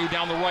BYU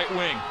down the right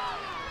wing.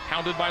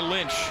 Hounded by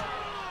Lynch.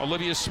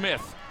 Olivia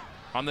Smith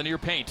on the near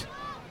paint.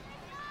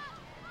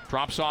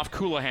 Drops off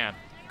Coulihan.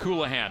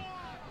 Coulihan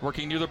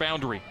working near the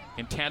boundary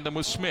in tandem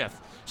with Smith.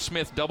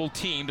 Smith double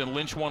teamed and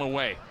Lynch won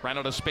away. Ran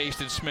out of space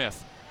did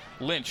Smith.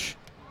 Lynch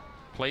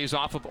plays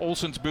off of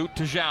Olsen's boot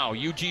to Zhao.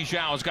 Yuji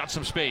Zhao has got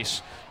some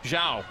space.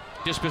 Zhao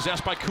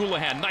dispossessed by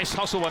Coulihan. Nice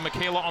hustle by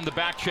Michaela on the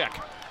back check.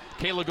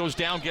 Kayla goes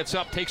down, gets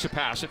up, takes a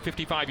pass at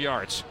 55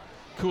 yards.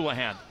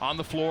 Coulihan on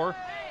the floor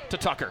to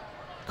Tucker.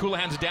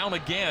 Coulihan's down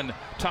again.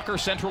 Tucker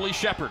centrally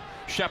Shepard.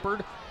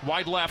 Shepard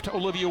wide left to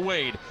Olivia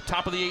Wade.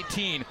 Top of the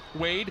 18.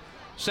 Wade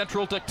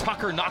central to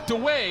Tucker. Knocked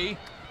away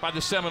by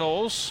the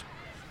Seminoles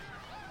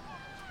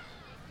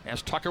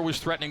as Tucker was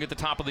threatening at the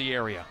top of the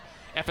area.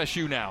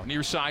 FSU now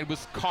near side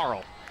with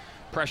Carl.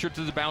 Pressured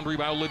to the boundary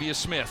by Olivia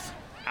Smith.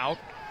 Out.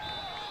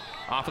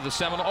 Off of the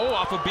Seminole. Oh,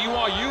 off of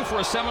BYU for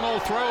a Seminole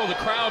throw. The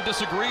crowd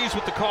disagrees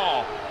with the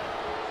call.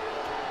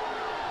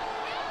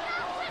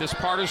 This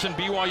partisan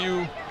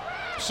BYU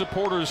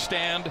supporters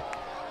stand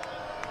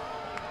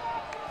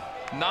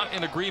not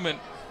in agreement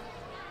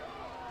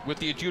with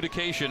the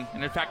adjudication,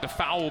 and in fact a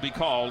foul will be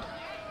called.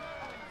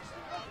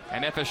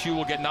 And FSU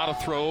will get not a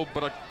throw,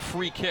 but a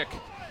free kick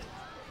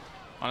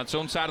on its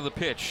own side of the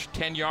pitch.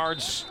 10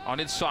 yards on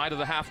its side of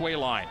the halfway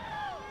line.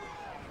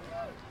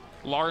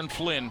 Lauren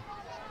Flynn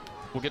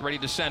will get ready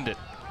to send it.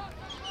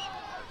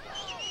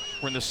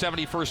 We're in the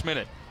 71st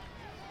minute.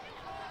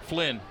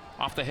 Flynn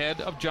off the head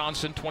of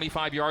Johnson,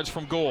 25 yards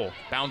from goal.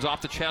 Bounds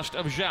off the chest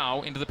of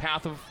Zhao into the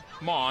path of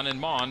Mon, and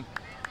Mon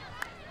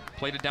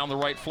played it down the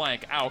right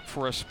flank, out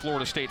for a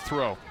Florida State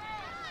throw.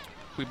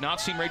 We've not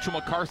seen Rachel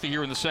McCarthy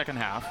here in the second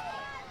half.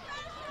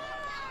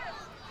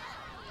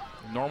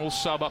 Normal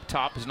sub up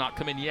top has not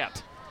come in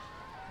yet.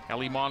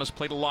 Ellie Mon has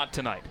played a lot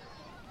tonight.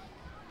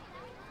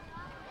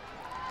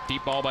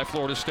 Deep ball by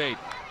Florida State.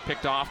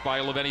 Picked off by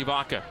Leveni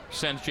Vaca.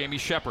 Sends Jamie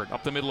Shepard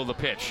up the middle of the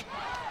pitch.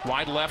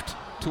 Wide left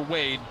to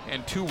Wade,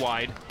 and 2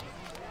 wide,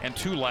 and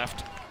 2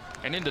 left,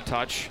 and into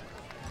touch,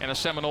 and a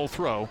Seminole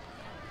throw.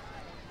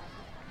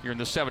 You're in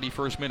the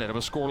 71st minute of a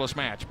scoreless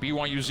match.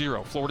 BYU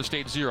 0, Florida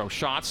State 0.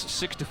 Shots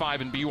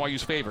 6-5 in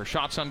BYU's favor.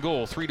 Shots on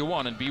goal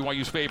 3-1 in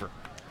BYU's favor.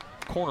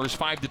 Corners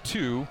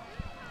 5-2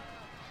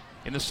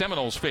 in the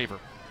Seminoles' favor.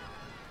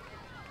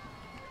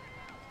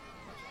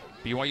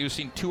 BYU's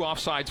seen 2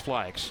 offsides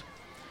flags.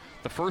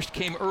 The first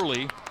came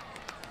early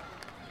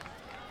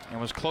and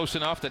was close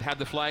enough that had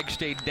the flag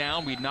stayed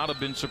down, we'd not have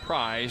been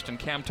surprised, and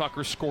Cam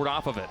Tucker scored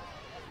off of it.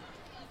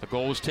 The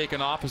goal was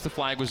taken off as the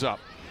flag was up.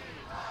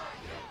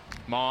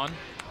 Mon,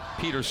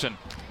 Peterson.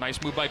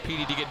 Nice move by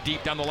Petey to get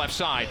deep down the left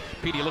side.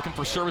 Petey looking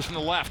for service from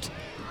the left.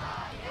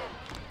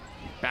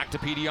 Back to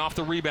Petey off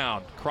the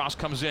rebound. Cross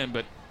comes in,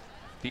 but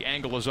the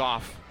angle is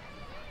off,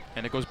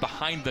 and it goes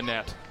behind the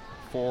net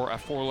for a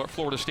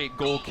Florida State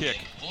goal kick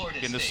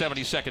in the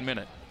 72nd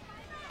minute.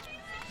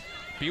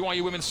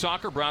 BYU Women's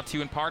Soccer brought to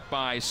you in part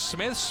by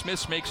Smith's.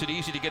 Smith's makes it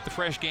easy to get the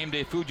fresh game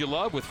day food you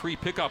love with free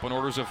pickup on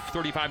orders of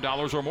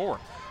 $35 or more.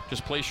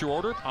 Just place your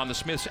order on the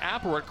Smith's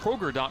app or at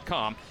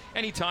Kroger.com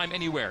anytime,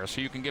 anywhere,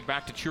 so you can get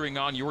back to cheering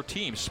on your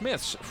team.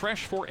 Smith's,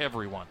 fresh for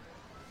everyone.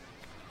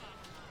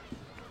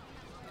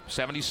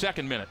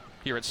 72nd minute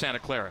here at Santa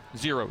Clara,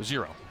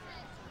 0-0.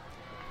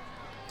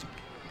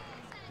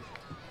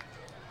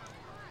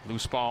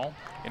 Loose ball,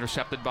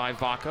 intercepted by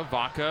Vaca.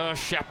 Vaca,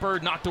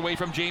 Shepard knocked away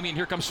from Jamie, and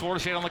here comes Florida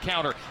State on the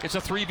counter. It's a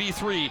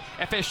 3v3.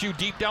 FSU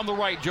deep down the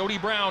right. Jody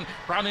Brown.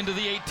 Brown into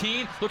the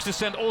 18. Looks to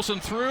send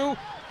Olsen through.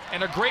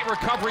 And a great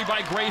recovery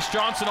by Grace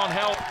Johnson on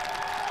help.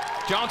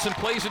 Johnson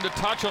plays into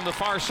touch on the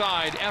far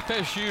side.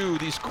 FSU,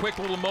 these quick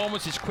little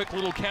moments, these quick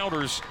little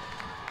counters,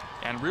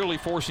 and really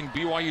forcing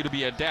BYU to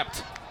be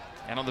adept.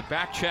 And on the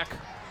back check,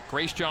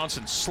 Grace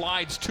Johnson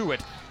slides to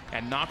it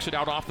and knocks it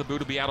out off the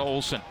boot of Beata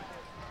Olsen.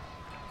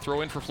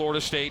 Throw in for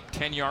Florida State,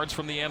 10 yards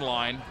from the end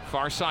line,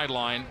 far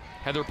sideline.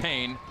 Heather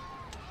Payne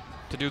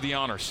to do the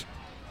honors.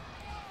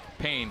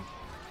 Payne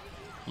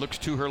looks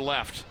to her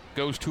left,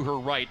 goes to her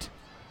right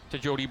to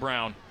Jody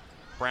Brown.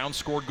 Brown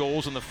scored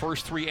goals in the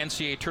first 3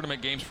 NCAA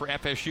tournament games for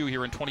FSU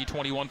here in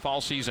 2021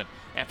 fall season.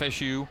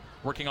 FSU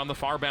working on the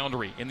far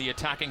boundary in the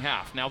attacking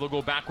half. Now they'll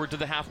go backward to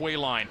the halfway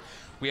line.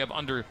 We have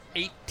under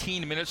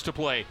 18 minutes to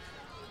play.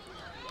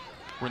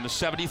 We're in the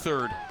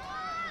 73rd.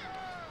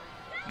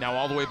 Now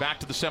all the way back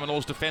to the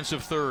Seminoles'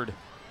 defensive third.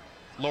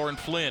 Lauren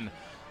Flynn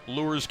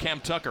lures Cam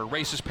Tucker,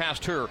 races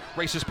past her,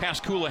 races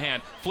past Coulihan.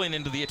 Flynn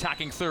into the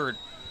attacking third.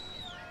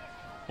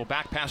 Will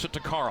back pass it to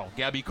Carl.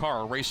 Gabby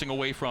Carl racing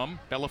away from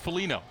Bella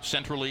Felino.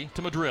 Centrally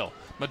to Madril.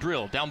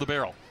 Madril down the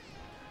barrel.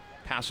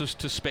 Passes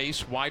to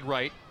space, wide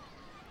right.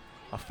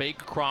 A fake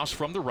cross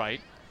from the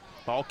right.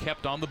 Ball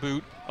kept on the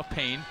boot of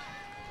Payne,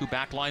 who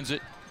backlines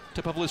it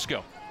to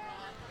Pavlisko.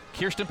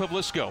 Kirsten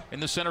Pavlisko in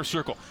the center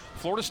circle.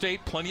 Florida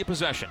State, plenty of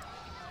possession,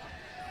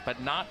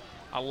 but not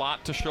a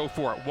lot to show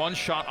for it. One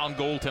shot on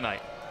goal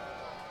tonight.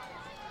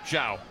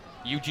 Zhao,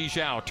 Yuji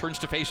Zhao, turns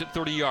to face it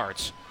 30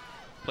 yards.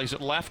 Plays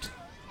it left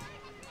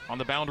on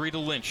the boundary to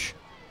Lynch.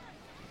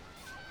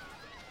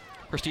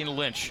 Christina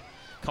Lynch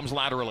comes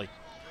laterally.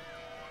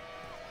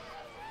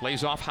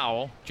 Lays off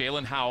Howell.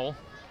 Jalen Howell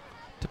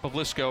to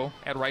Pavlisko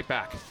at right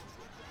back.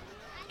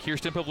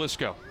 Kirsten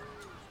Pavlisko.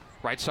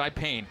 Right side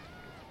Payne.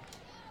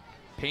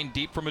 Payne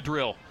deep for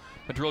Madril.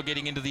 Madril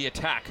getting into the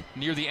attack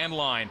near the end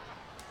line.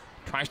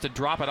 Tries to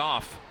drop it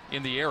off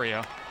in the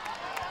area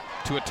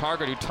to a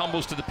target who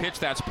tumbles to the pitch.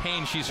 That's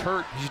Payne. She's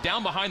hurt. She's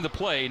down behind the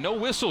play. No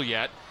whistle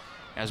yet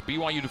as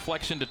BYU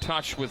deflects into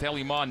touch with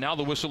Ellie Ma. Now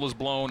the whistle is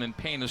blown and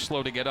Payne is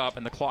slow to get up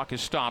and the clock is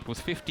stopped with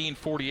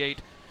 15:48.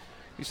 At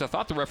least I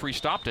thought the referee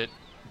stopped it.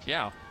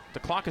 Yeah, the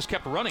clock is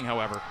kept running,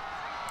 however.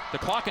 The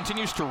clock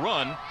continues to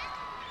run. I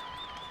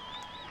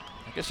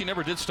guess he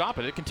never did stop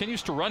it. It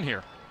continues to run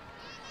here.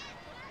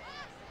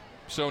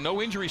 So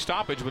no injury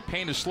stoppage, but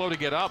Payne is slow to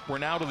get up. We're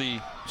now to the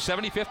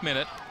 75th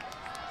minute.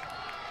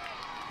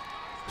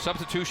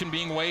 Substitution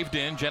being waved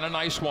in. Jenna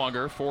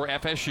Neiswanger for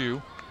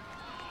FSU.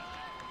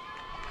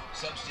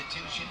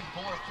 Substitution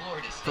for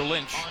Florida State. For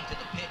Lynch. Onto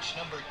the pitch,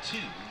 number 2,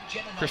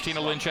 Jenna Christina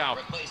Neiswanger, Lynch out.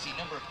 replacing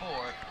number 4,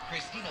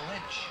 Christina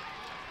Lynch.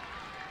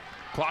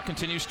 Clock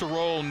continues to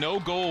roll. No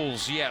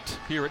goals yet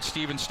here at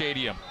Stevens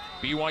Stadium.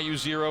 BYU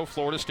 0,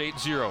 Florida State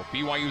 0.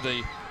 BYU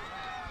the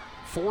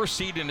 4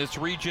 seed in its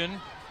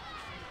region.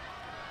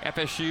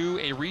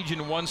 FSU a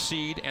Region 1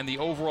 seed and the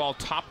overall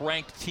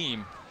top-ranked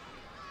team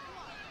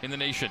in the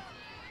nation.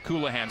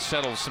 Coulihan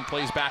settles and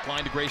plays back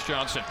line to Grace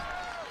Johnson.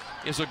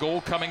 Is a goal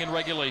coming in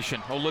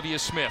regulation. Olivia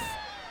Smith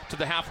to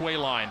the halfway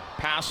line.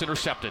 Pass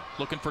intercepted.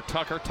 Looking for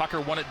Tucker.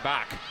 Tucker won it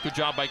back. Good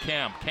job by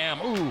Cam.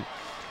 Cam,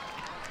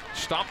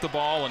 stopped the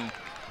ball and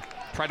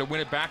tried to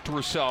win it back to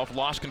herself.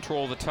 Lost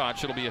control of the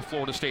touch. It'll be a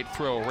Florida State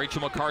throw.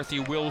 Rachel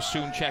McCarthy will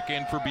soon check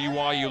in for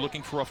BYU,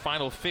 looking for a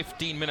final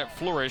 15-minute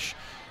flourish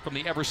from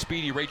the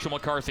ever-speedy Rachel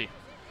McCarthy.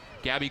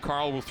 Gabby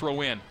Carl will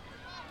throw in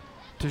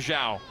to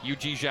Zhao.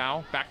 Yuji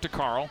Zhao back to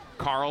Carl.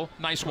 Carl,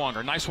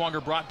 Neiswanger.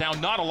 Neiswanger brought down.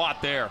 Not a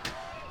lot there.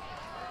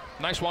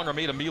 Neiswanger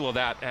made a meal of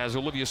that as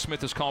Olivia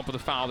Smith is called for the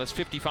foul. That's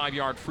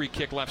 55-yard free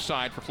kick left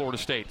side for Florida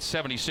State.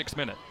 76th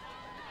minute.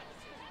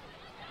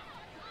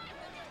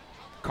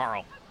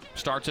 Carl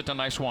starts it to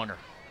Neiswanger.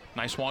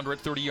 Neiswanger at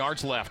 30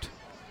 yards left.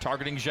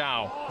 Targeting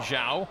Zhao.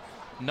 Zhao,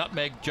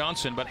 nutmeg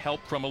Johnson, but help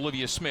from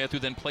Olivia Smith, who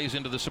then plays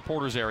into the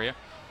supporters area.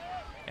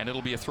 And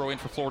it'll be a throw in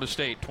for Florida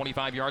State.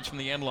 25 yards from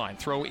the end line.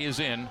 Throw is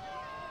in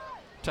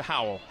to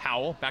Howell.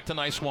 Howell back to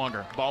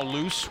Neiswanger. Ball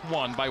loose.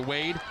 Won by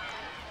Wade.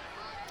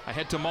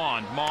 Ahead to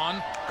Mon.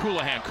 Mon,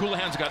 Coulihan.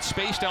 Coulihan's got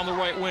space down the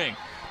right wing.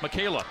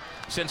 Michaela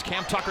sends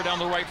Cam Tucker down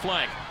the right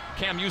flank.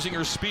 Cam using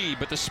her speed,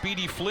 but the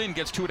speedy Flynn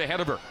gets to it ahead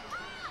of her.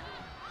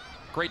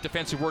 Great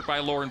defensive work by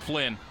Lauren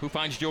Flynn, who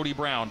finds Jody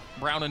Brown.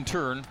 Brown in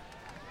turn.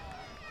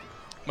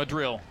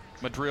 Madril.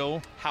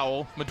 Madril,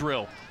 Howell,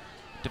 Madril.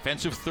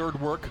 Defensive third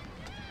work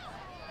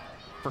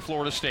for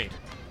Florida State.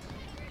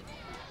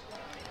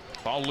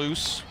 Ball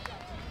loose.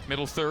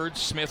 Middle third.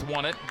 Smith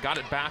won it. Got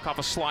it back off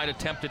a slide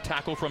attempted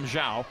tackle from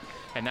Zhao.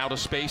 And now to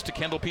space to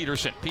Kendall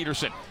Peterson.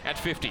 Peterson at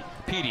 50.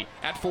 Petey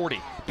at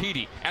 40.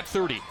 Petey at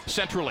 30.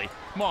 Centrally.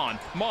 Mon.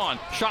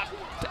 Shot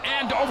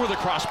and over the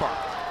crossbar.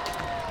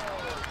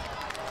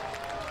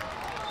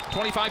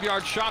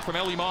 25-yard shot from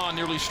Ellie Mon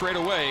nearly straight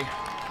away.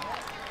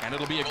 And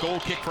it'll be a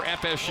goal kick for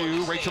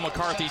FSU. Rachel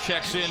McCarthy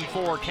checks in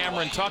for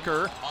Cameron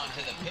Tucker.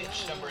 Onto the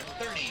pitch, number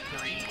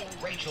 33,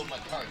 Rachel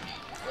McCarthy,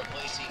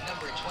 replacing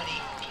number 20,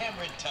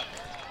 Cameron Tucker.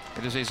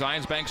 It is a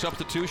Zions Bank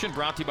substitution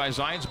brought to you by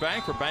Zions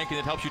Bank, for banking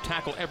that helps you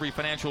tackle every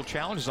financial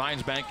challenge.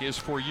 Zions Bank is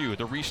for you.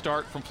 The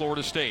restart from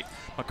Florida State.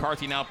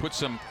 McCarthy now puts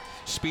some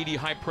speedy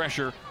high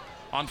pressure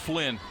on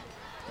Flynn.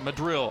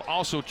 Madril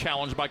also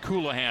challenged by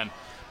Coulihan.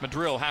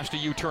 Madril has to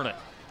U-turn it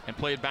and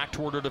play it back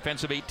toward her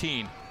defensive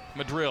 18.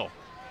 Madril.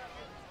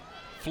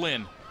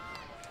 Flynn.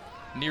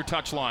 Near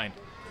touchline.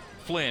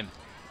 Flynn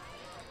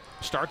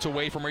starts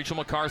away from Rachel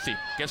McCarthy.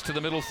 Gets to the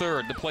middle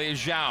third. The play is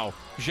Zhao.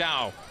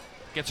 Zhao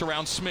gets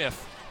around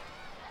Smith.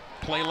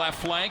 Play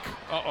left flank.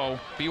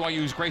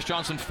 BYU's Grace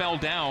Johnson fell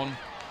down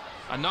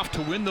enough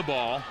to win the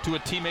ball to a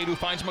teammate who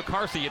finds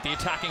McCarthy at the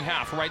attacking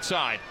half, right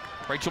side.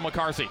 Rachel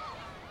McCarthy.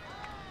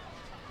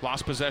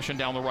 Lost possession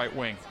down the right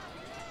wing.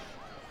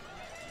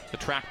 The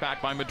track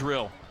back by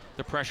Madrill.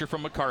 The pressure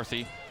from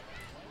McCarthy,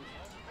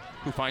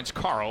 who finds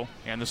Carl,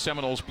 and the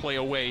Seminoles play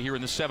away here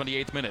in the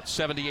 78th minute.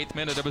 78th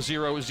minute of a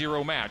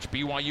 0-0 match.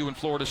 BYU and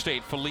Florida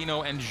State.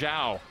 Foligno and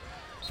Zhao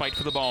fight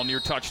for the ball near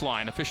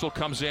touchline. Official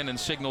comes in and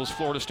signals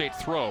Florida State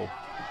throw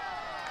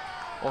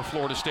or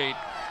Florida State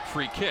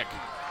free kick.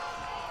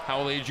 How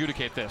will they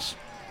adjudicate this?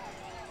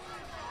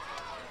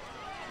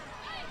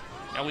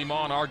 Ellie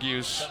Mon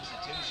argues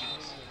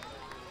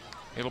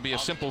it'll be a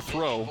simple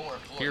throw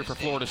here for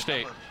Florida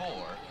State.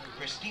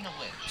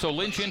 So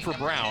Lynch in for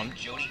Brown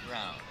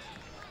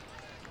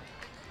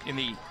in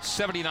the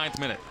 79th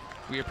minute.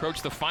 We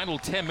approach the final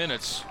 10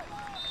 minutes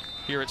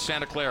here at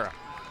Santa Clara.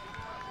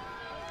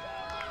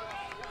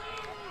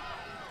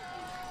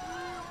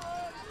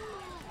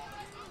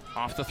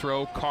 Off the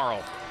throw,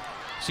 Carl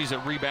sees it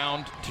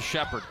rebound to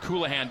Shepard.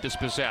 Coulihan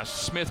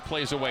dispossessed. Smith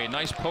plays away.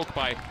 Nice poke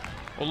by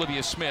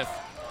Olivia Smith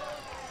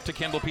to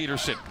Kendall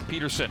Peterson.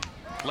 Peterson,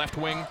 left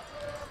wing,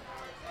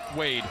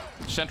 Wade.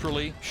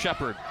 Centrally,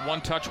 Shepard.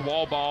 One-touch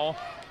wall ball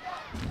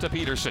to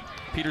Peterson.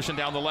 Peterson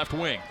down the left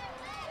wing.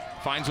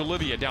 Finds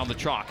Olivia down the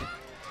chalk.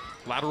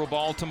 Lateral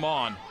ball to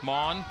Mon.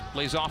 Mon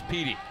lays off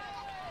Petey.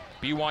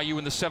 BYU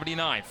in the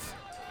 79th.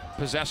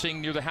 Possessing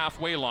near the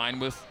halfway line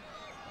with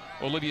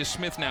Olivia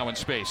Smith now in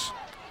space.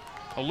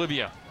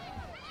 Olivia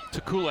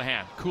to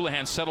Coulihan.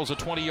 Coulihan settles a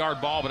 20-yard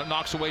ball, but it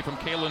knocks away from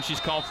Kayla, and she's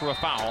called for a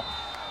foul.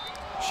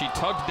 She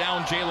tugged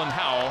down Jalen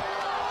Howell,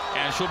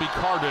 and she'll be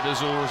carded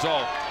as a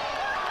result.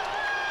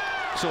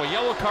 So a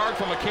yellow card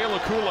from Michaela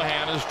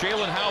Coulihan as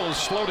Jalen Howell is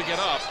slow to get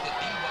up.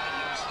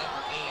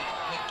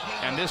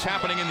 And this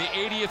happening in the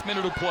 80th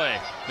minute of play.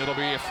 It'll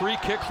be a free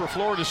kick for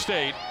Florida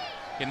State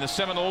in the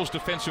Seminoles'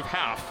 defensive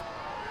half,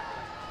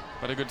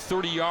 but a good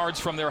 30 yards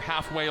from their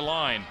halfway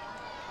line.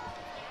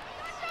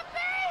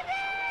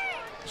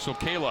 So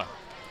Kayla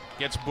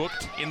gets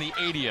booked in the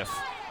 80th.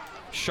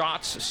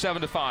 Shots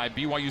 7-5,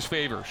 BYU's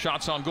favor.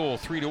 Shots on goal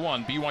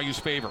 3-1, BYU's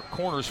favor.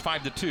 Corners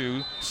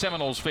 5-2,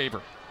 Seminoles'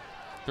 favor.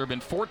 There have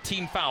been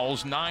 14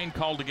 fouls, 9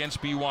 called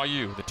against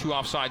BYU. The 2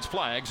 offsides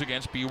flags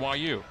against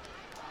BYU.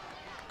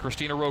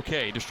 Christina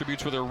Roque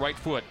distributes with her right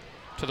foot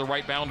to the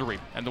right boundary,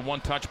 and the one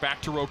touch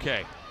back to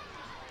Roque.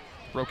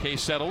 Roque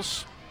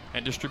settles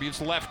and distributes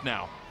left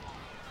now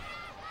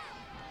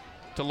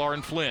to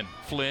Lauren Flynn.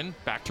 Flynn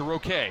back to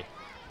Roque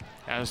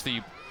as the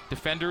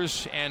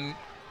defenders and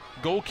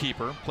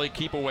goalkeeper play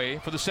keep away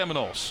for the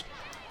Seminoles.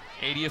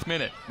 80th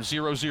minute,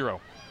 0-0.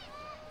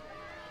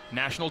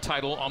 National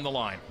title on the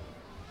line.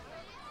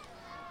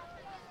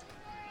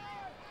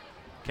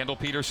 Kendall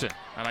Peterson,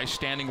 a nice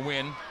standing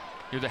win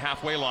near the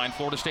halfway line.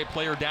 Florida State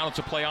player down. It's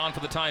a play on for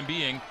the time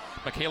being.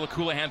 Michaela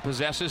Coulihan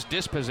possesses,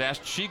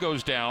 dispossessed. She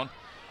goes down.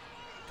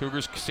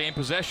 Cougars stay in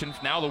possession.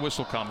 Now the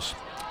whistle comes.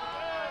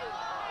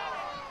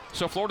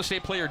 So Florida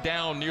State player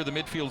down near the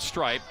midfield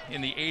stripe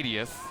in the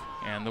 80th,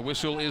 and the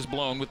whistle is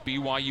blown with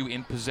BYU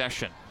in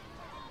possession.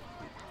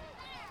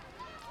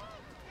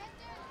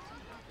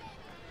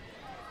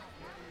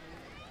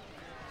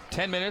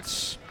 Ten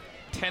minutes,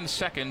 10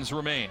 seconds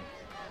remain.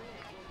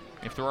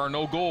 If there are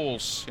no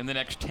goals in the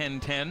next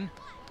 10-10,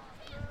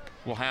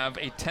 we'll have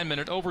a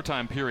 10-minute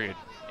overtime period.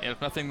 And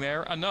if nothing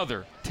there,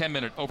 another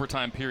 10-minute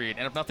overtime period.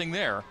 And if nothing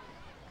there,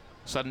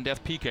 sudden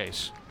death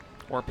PKs.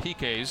 Or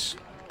PKs,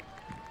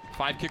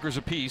 5 kickers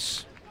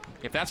apiece.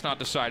 If that's not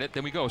decided,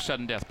 then we go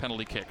sudden death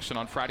penalty kicks. And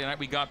on Friday night,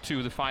 we got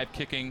to the 5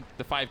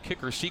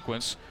 kicker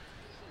sequence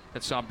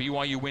that saw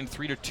BYU win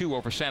 3-2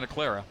 over Santa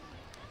Clara,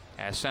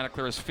 as Santa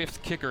Clara's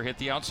 5th kicker hit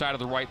the outside of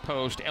the right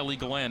post. Ellie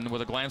Glenn,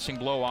 with a glancing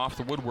blow off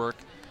the woodwork,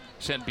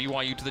 sent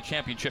BYU to the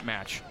championship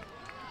match.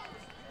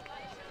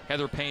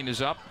 Heather Payne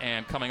is up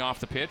and coming off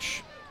the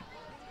pitch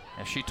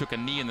as she took a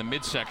knee in the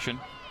midsection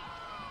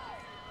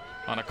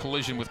on a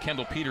collision with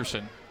Kendall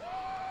Peterson.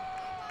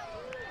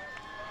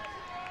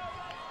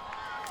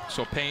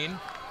 So Payne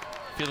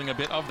feeling a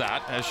bit of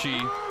that as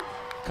she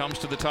comes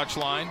to the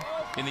touchline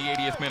in the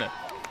 80th minute.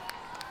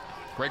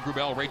 Greg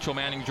Wrubell, Rachel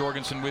Manning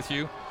Jorgensen with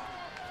you.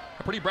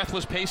 A pretty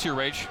breathless pace here,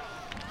 Rach.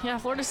 Yeah,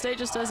 Florida State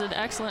just does an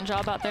excellent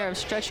job out there of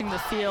stretching the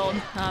field.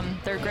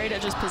 They're great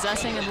at just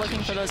possessing and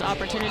looking for those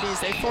opportunities.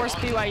 They force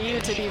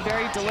BYU to be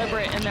very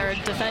deliberate in their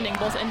defending,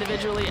 both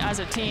individually as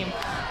a team.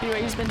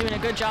 BYU's been doing a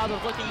good job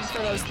of looking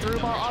for those through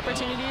ball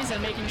opportunities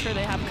and making sure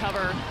they have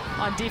cover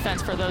on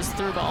defense for those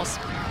through balls.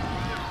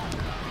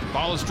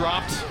 Ball is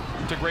dropped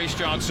to Grace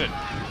Johnson.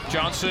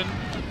 Johnson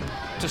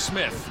to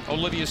Smith,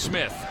 Olivia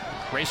Smith.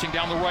 Racing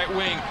down the right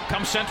wing,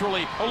 comes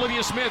centrally.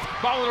 Olivia Smith,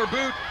 ball at her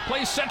boot,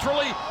 plays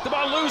centrally. The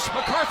ball loose.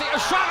 McCarthy, a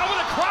shot over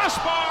the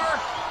crossbar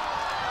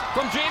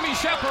from Jamie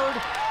Shepard.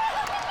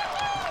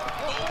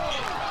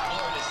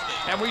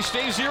 And we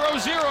stay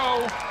 0-0.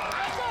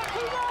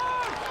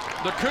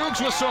 The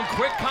Cougs with some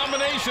quick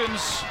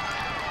combinations.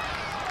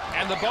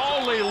 And the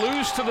ball lay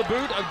loose to the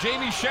boot of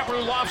Jamie Shepard,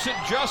 who lofts it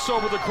just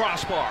over the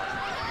crossbar.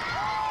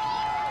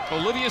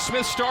 Olivia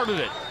Smith started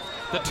it.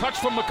 The touch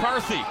from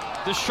McCarthy.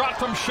 The shot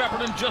from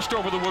Shepard and just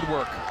over the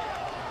woodwork.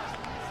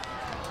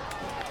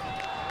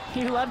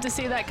 You love to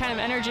see that kind of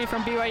energy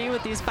from BYU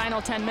with these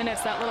final 10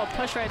 minutes. That little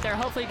push right there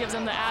hopefully gives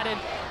them the added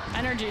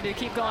energy to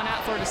keep going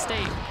at Florida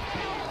State.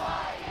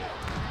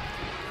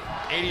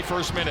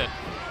 81st minute.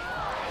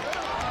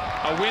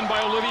 A win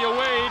by Olivia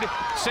Wade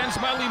sends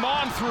Miley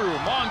Mon through.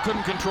 Mon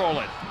couldn't control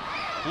it.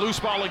 Loose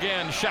ball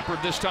again. Shepard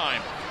this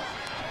time.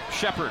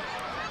 Shepard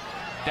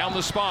down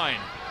the spine.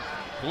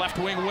 Left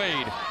wing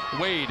Wade.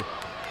 Wade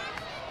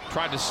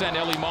tried to send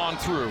Ellie Mon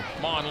through.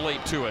 Mon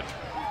late to it.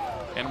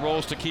 And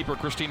rolls to keeper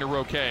Christina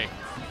Roque.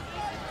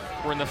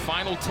 We're in the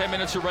final 10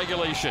 minutes of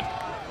regulation.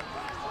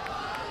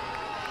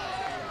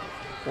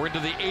 We're into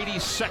the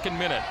 82nd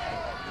minute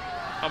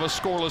of a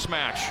scoreless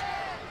match.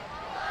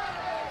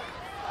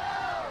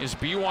 Is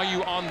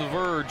BYU on the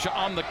verge,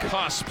 on the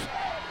cusp?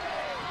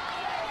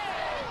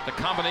 The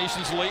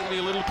combinations lately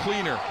a little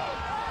cleaner.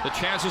 The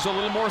chances a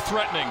little more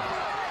threatening.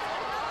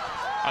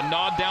 A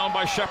nod down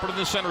by Shepard in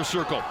the center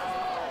circle.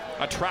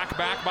 A track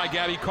back by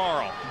Gabby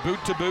Carl. Boot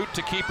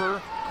to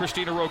keeper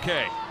Christina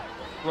Roque.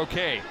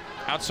 Roque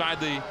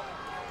outside the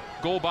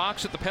goal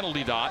box at the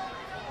penalty dot.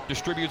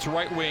 Distributes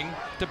right wing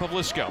to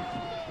Pavlisko.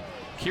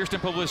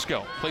 Kirsten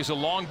Pavlisko plays a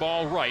long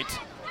ball right,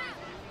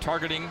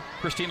 targeting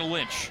Christina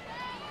Lynch.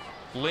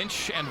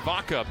 Lynch and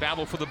Vaca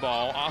battle for the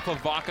ball. Off of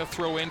Vaca,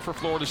 throw in for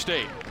Florida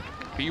State.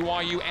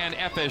 BYU and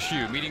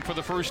FSU meeting for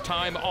the first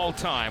time all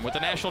time with the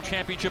national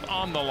championship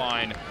on the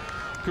line.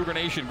 Cougar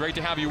Nation, great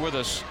to have you with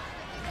us.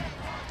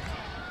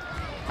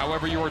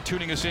 However you are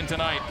tuning us in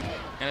tonight.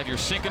 And if you're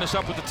syncing us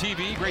up with the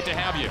TV, great to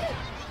have you.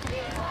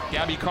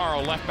 Gabby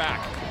Carl, left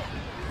back.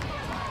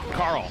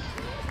 Carl,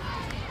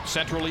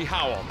 centrally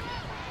Howell.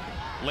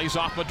 Lays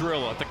off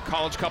Madrill at the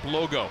College Cup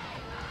logo.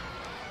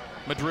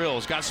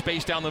 Madrill's got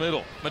space down the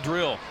middle.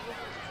 Madrill,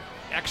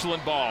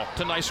 excellent ball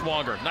to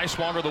Niswanger.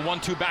 Niswanger, the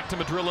 1-2 back to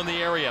Madrill in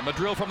the area.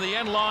 Madrill from the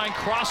end line,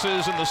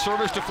 crosses, and the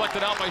service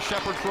deflected out by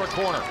Shepard for a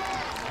corner.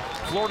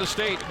 Florida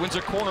State wins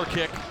a corner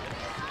kick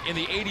in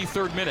the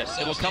 83rd minute.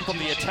 It'll come from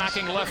the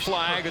attacking left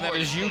flag, and that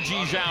is Yu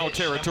Ji Zhao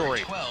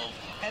territory.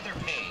 Heather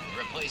Payne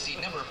replacing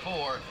number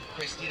 4,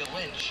 Christina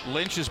Lynch.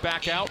 Lynch is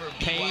back out.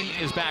 Payne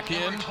is back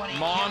in.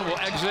 Mon will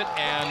exit,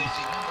 and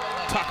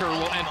Tucker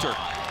will enter.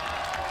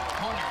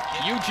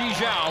 Yu Ji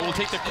Zhao will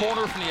take the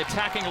corner from the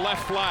attacking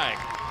left flag.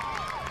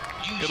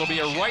 It'll be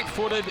a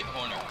right-footed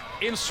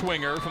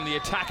in-swinger from the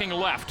attacking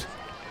left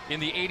in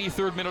the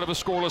 83rd minute of a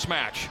scoreless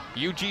match.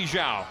 Yu Ji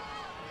Zhao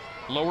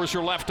lowers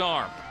her left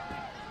arm,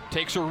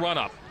 takes her run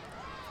up,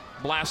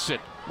 blasts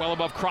it well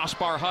above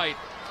crossbar height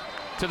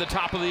to the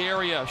top of the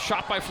area.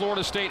 Shot by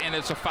Florida State, and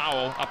it's a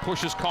foul. A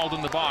push is called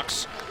in the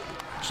box.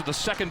 So the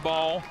second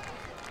ball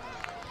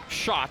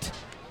shot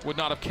would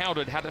not have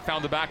counted had it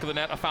found the back of the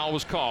net. A foul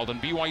was called,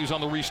 and BYU's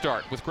on the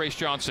restart with Grace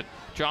Johnson.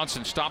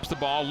 Johnson stops the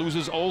ball,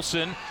 loses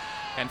Olsen,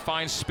 and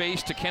finds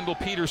space to Kendall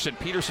Peterson.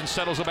 Peterson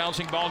settles a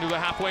bouncing ball into the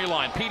halfway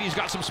line. Petey's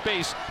got some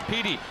space.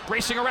 Petey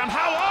racing around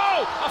Howell.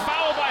 Oh, a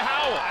foul by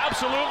Howell,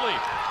 absolutely.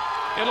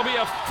 It'll be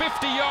a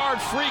 50-yard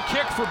free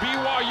kick for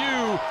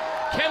BYU.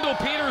 Kendall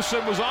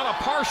Peterson was on a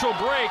partial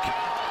break,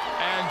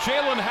 and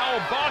Jalen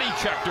Howell body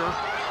checked her.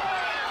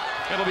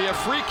 It'll be a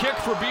free kick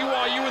for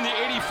BYU in the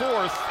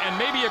 84th, and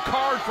maybe a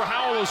card for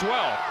Howell as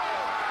well.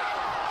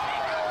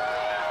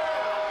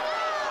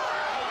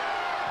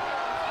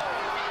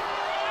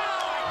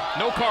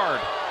 No card,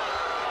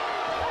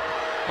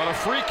 but a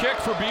free kick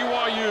for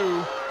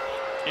BYU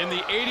in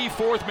the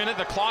 84th minute.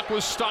 The clock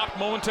was stopped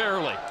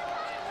momentarily.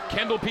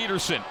 Kendall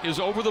Peterson is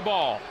over the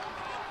ball.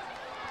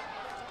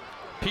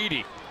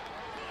 Petey,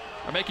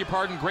 I beg your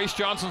pardon, Grace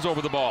Johnson's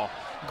over the ball.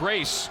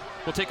 Grace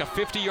will take a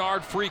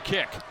 50-yard free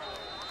kick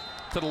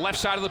to the left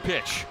side of the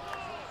pitch.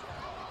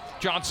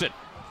 Johnson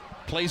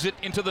plays it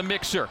into the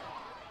mixer.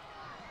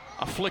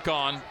 A flick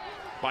on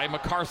by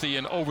McCarthy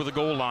and over the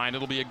goal line.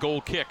 It'll be a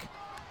goal kick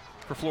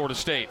for Florida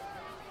State.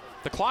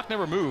 The clock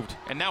never moved,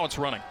 and now it's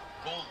running.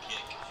 Goal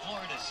kick,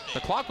 Florida State. The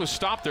clock was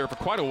stopped there for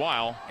quite a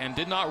while and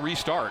did not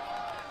restart.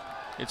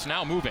 It's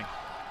now moving.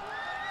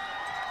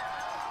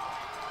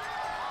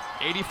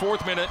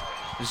 84th minute,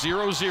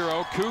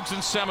 0-0. Cougs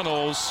and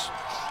Seminoles.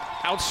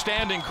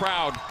 Outstanding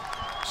crowd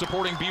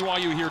supporting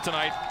BYU here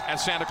tonight at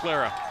Santa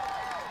Clara.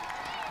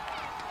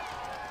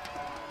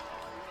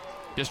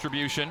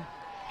 Distribution,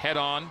 head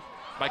on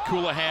by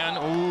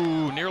Coulihan.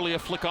 Ooh, nearly a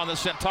flick on that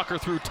sent Tucker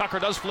through. Tucker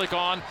does flick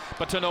on,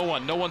 but to no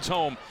one. No one's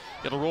home.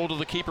 It'll roll to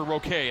the keeper,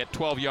 Roque, at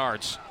 12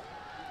 yards.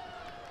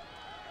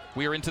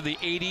 We are into the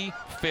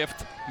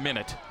 85th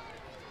minute.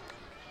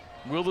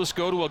 Will this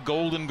go to a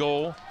golden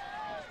goal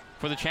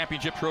for the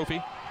championship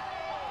trophy?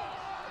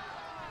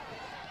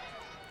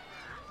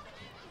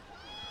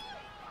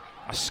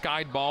 A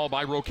skied ball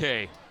by Roque.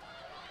 A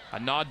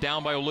nod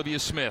down by Olivia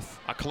Smith.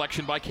 A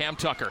collection by Cam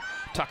Tucker.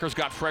 Tucker's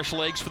got fresh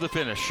legs for the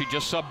finish. She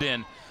just subbed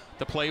in.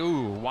 The play,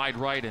 wide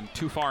right and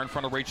too far in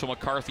front of Rachel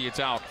McCarthy. It's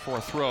out for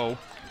a throw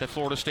that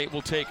Florida State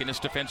will take in its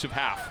defensive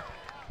half.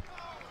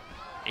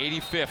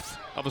 85th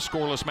of a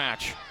scoreless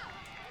match.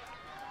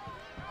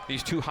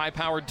 These two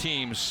high-powered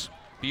teams,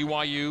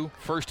 BYU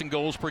first in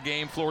goals per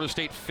game, Florida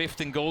State fifth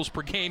in goals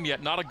per game,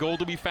 yet not a goal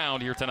to be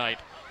found here tonight.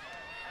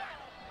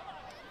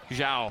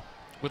 Zhao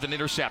with an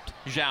intercept.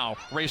 Zhao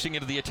racing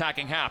into the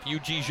attacking half.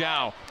 Yuji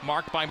Zhao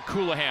marked by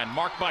Colohan,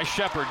 marked by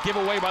Shepard, give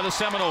away by the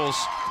Seminoles.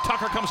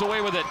 Tucker comes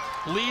away with it,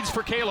 leads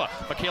for Kayla.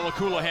 Michaela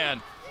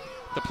Colohan.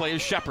 The play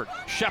is Shepard.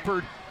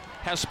 Shepard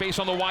has space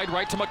on the wide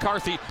right to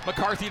McCarthy.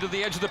 McCarthy to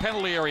the edge of the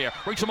penalty area.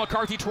 Rachel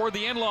McCarthy toward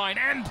the end line,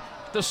 and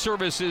the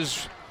service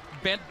is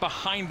bent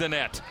behind the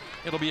net.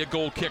 It'll be a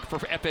goal kick for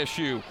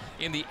FSU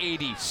in the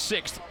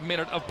 86th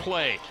minute of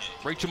play.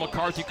 Rachel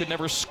McCarthy could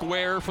never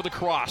square for the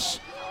cross.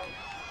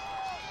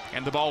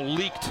 And the ball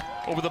leaked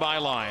over the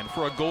byline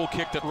for a goal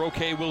kick that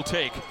Roque will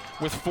take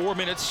with 4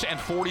 minutes and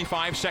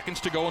 45 seconds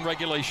to go in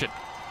regulation.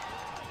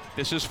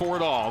 This is for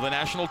it all, the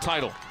national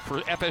title. For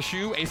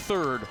FSU, a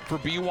third. For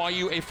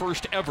BYU, a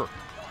first ever.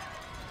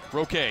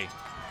 Roque,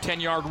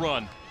 10-yard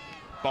run.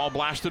 Ball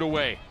blasted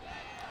away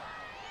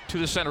to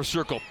the center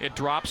circle. It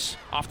drops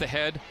off the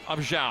head of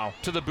Zhao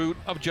to the boot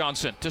of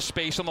Johnson. To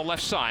space on the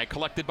left side,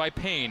 collected by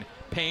Payne.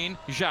 Payne,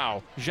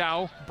 Zhao.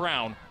 Zhao,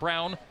 Brown.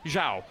 Brown,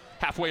 Zhao.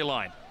 Halfway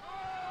line.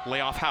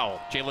 Layoff Howell,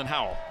 Jalen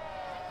Howell.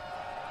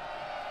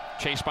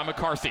 Chased by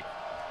McCarthy.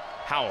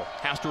 Howell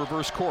has to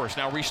reverse course,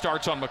 now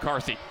restarts on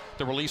McCarthy.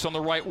 The release on the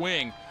right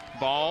wing.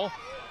 Ball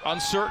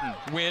uncertain.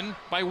 Win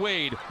by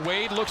Wade.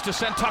 Wade looks to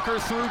send Tucker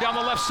through down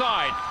the left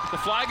side. The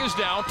flag is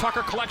down.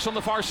 Tucker collects on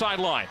the far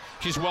sideline.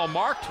 She's well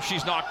marked.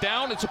 She's knocked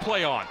down. It's a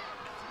play on.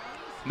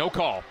 No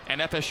call,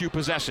 and FSU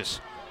possesses.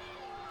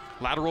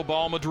 Lateral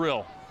ball,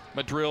 Madrill.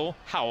 Madrill,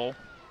 Howell,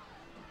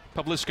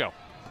 Pavlisco.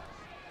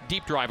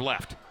 Deep drive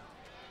left.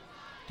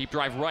 Deep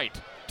drive right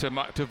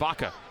to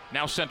Vaca.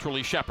 Now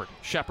centrally Shepard.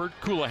 Shepard,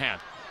 Colohan.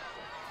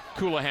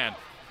 Colohan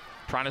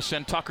trying to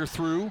send Tucker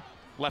through.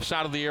 Left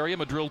side of the area,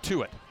 Madrill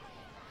to it.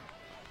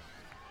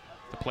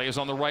 The play is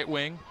on the right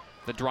wing.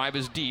 The drive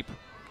is deep.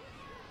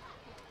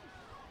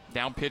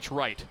 Down pitch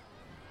right.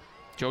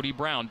 Jody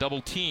Brown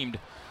double teamed.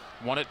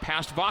 Won it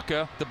past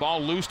Vaca. The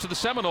ball loose to the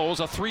Seminoles.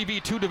 A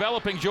 3v2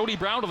 developing. Jody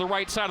Brown to the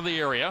right side of the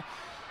area.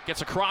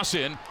 Gets a cross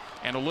in,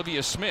 and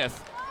Olivia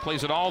Smith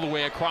plays it all the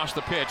way across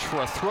the pitch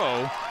for a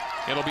throw.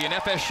 It'll be an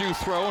FSU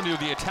throw near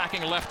the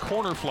attacking left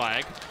corner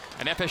flag.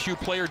 An FSU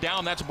player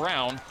down, that's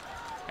Brown,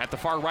 at the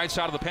far right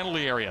side of the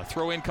penalty area.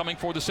 Throw in coming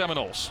for the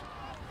Seminoles.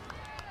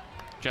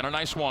 Jenna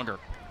Neiswanger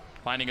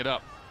lining it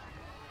up.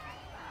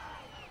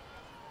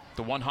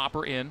 The one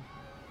hopper in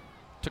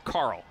to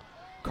Carl.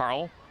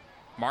 Carl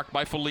marked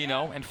by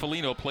Foligno, and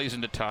Foligno plays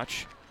into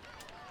touch.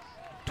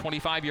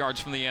 25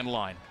 yards from the end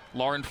line.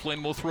 Lauren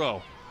Flynn will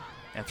throw,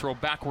 and throw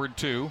backward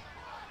to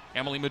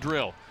Emily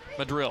Madrill.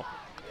 Madrill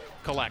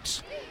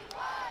collects.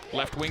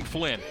 Left wing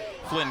Flynn.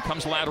 Flynn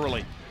comes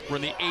laterally. We're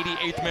in the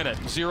 88th minute,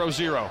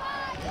 0-0.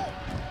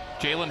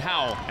 Jalen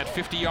Howell at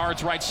 50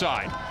 yards right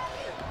side.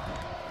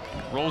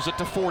 Rolls it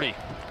to 40.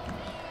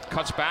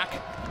 Cuts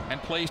back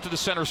and plays to the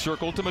center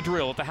circle to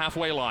Madrill at the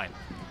halfway line.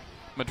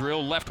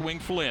 Madrill left wing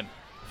Flynn.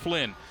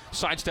 Flynn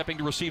sidestepping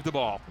to receive the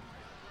ball.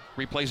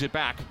 Replays it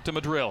back to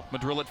Madrill.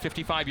 Madrill at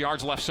 55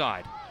 yards left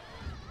side.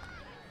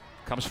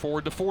 Comes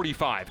forward to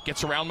 45.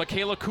 Gets around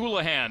Michaela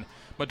Colohan.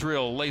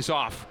 Madrill lays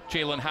off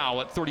Jalen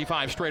Howell at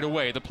 35 straight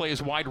away. The play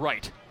is wide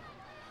right.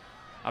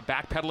 A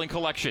backpedaling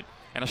collection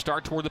and a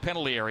start toward the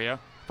penalty area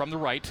from the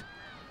right.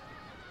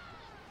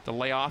 The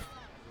layoff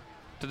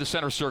to the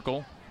center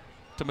circle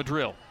to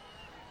Madrill.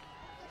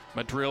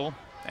 Madrill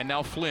and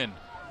now Flynn.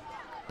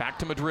 Back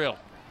to Madrill.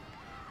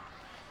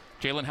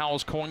 Jalen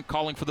Howell's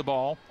calling for the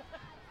ball.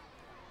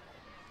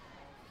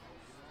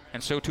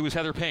 And so too is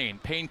Heather Payne.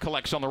 Payne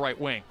collects on the right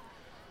wing.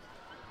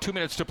 2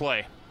 minutes to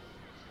play.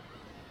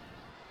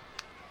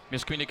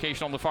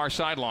 Miscommunication on the far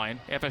sideline.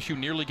 FSU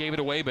nearly gave it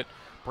away, but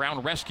Brown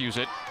rescues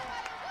it.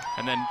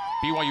 And then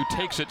BYU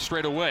takes it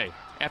straight away.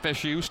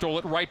 FSU stole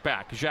it right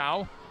back.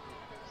 Zhao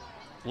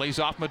lays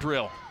off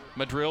Madrill.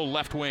 Madrill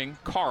left wing,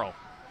 Carl.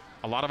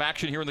 A lot of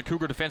action here in the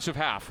Cougar defensive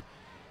half.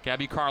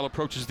 Gabby Carl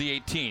approaches the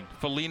 18.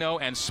 Foligno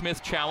and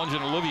Smith challenge,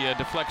 and Olivia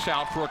deflects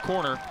out for a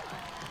corner.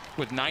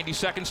 With 90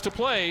 seconds to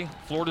play,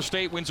 Florida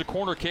State wins a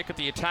corner kick at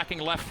the attacking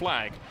left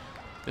flag.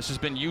 This has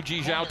been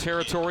Yuji Zhao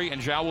territory,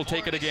 and Zhao will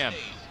take it again.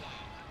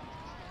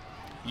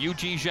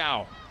 Yuji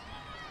Zhao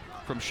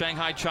from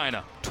Shanghai,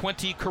 China.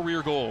 20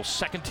 career goals.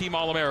 Second team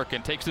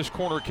All-American. Takes this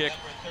corner kick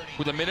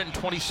with 1 minute and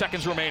 20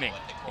 seconds remaining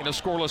in a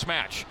scoreless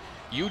match.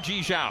 Yuji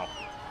Zhao,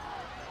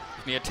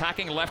 the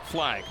attacking left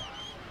flag.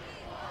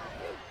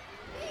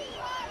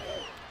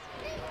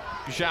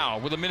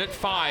 Zhao with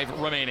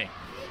 1:05 remaining.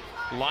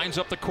 Lines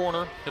up the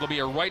corner. It'll be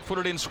a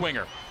right-footed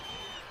in-swinger.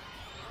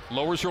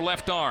 Lowers her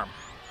left arm.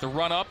 The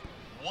run up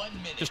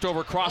just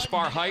over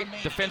crossbar height.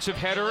 Defensive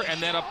header,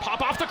 and then a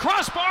pop off the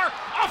crossbar.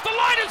 Off the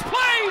line, it's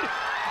played!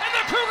 And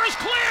the Cougars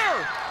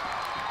clear!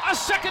 A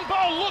second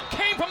ball look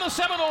came from the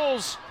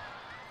Seminoles.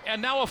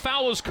 And now a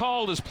foul is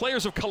called as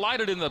players have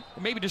collided in the,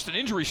 maybe just an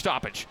injury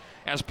stoppage.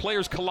 As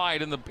players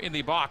collide in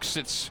the box,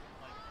 it's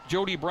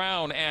Jody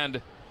Brown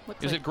and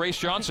is it Grace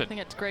Johnson? I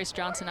think it's Grace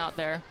Johnson out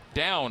there.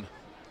 Down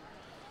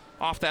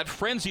off that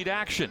frenzied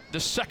action. The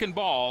second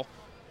ball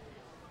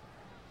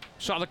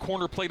saw the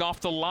corner played off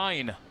the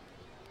line.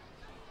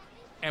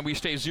 And we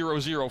stay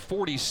 0-0,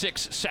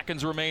 46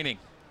 seconds remaining.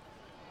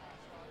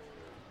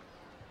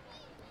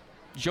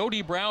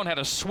 Jody Brown had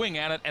a swing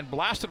at it and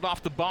blasted it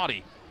off the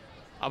body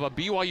of a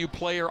BYU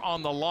player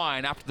on the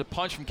line after the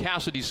punch from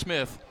Cassidy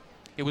Smith.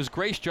 It was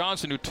Grace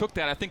Johnson who took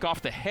that, I think,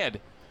 off the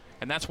head,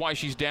 and that's why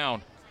she's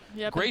down.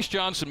 Yep. Grace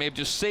Johnson may have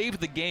just saved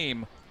the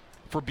game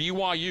for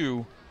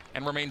BYU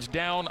and remains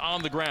down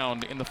on the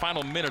ground in the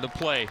final minute of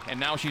play, and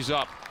now she's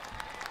up.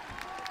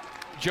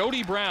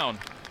 Jody Brown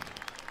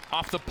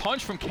off the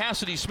punch from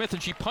Cassidy Smith,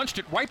 and she punched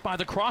it right by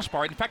the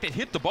crossbar. In fact, it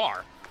hit the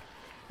bar.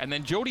 And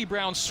then Jody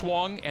Brown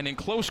swung, and in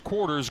close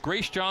quarters,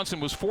 Grace Johnson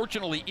was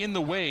fortunately in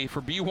the way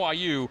for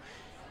BYU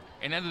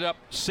and ended up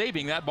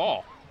saving that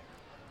ball.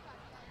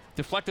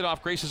 Deflected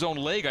off Grace's own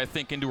leg, I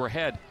think, into her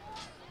head.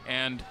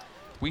 And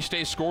we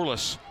stay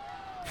scoreless.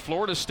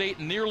 Florida State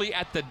nearly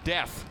at the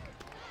death.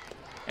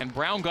 And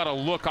Brown got a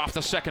look off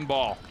the second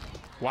ball.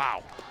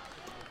 Wow.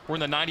 We're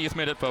in the 90th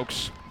minute,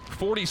 folks.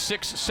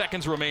 46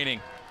 seconds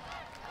remaining.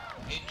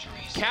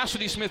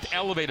 Cassidy Smith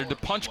elevated to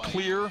punch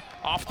clear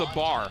off the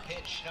bar.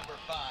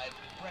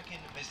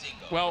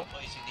 Well,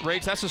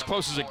 Rach, that's as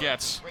close as it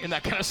gets in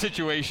that kind of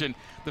situation.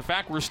 The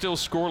fact we're still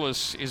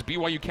scoreless is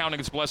BYU counting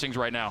its blessings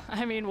right now.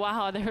 I mean,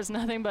 wow, there was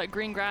nothing but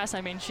green grass.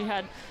 I mean, she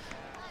had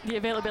the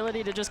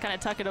availability to just kind of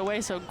tuck it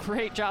away, so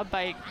great job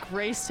by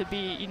Grace to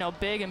be, you know,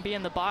 big and be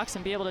in the box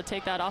and be able to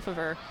take that off of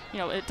her. You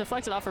know, it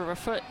deflected off of her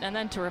foot and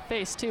then to her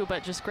face too,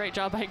 but just great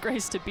job by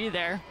Grace to be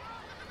there.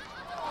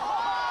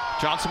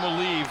 Johnson will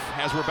leave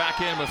as we're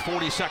back in with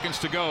 40 seconds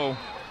to go.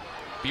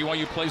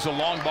 BYU plays a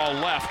long ball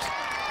left.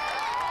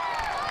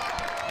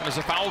 And there's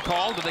a foul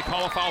call. Did they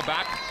call a foul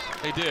back?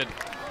 They did.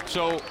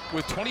 So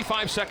with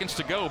 25 seconds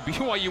to go,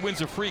 BYU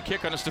wins a free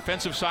kick on its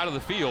defensive side of the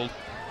field.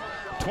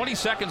 20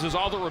 seconds is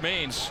all that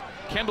remains.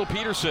 Kendall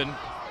Peterson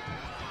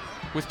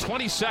with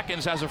 20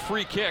 seconds has a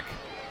free kick.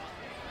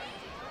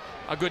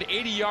 A good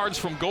 80 yards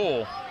from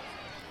goal.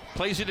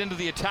 Plays it into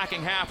the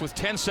attacking half with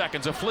 10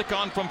 seconds. A flick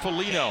on from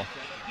Foligno.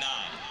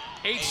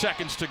 8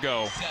 seconds to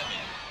go. 7,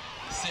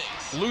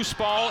 6, Loose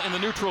ball in the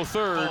neutral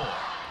third. 4,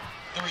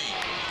 3,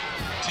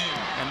 2,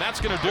 And that's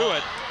going to do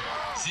it.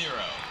 0.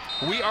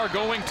 We are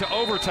going to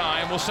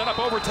overtime. We'll set up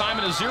overtime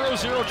in a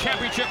 0-0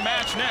 championship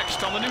match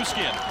next on the new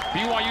skin,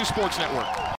 BYU Sports Network.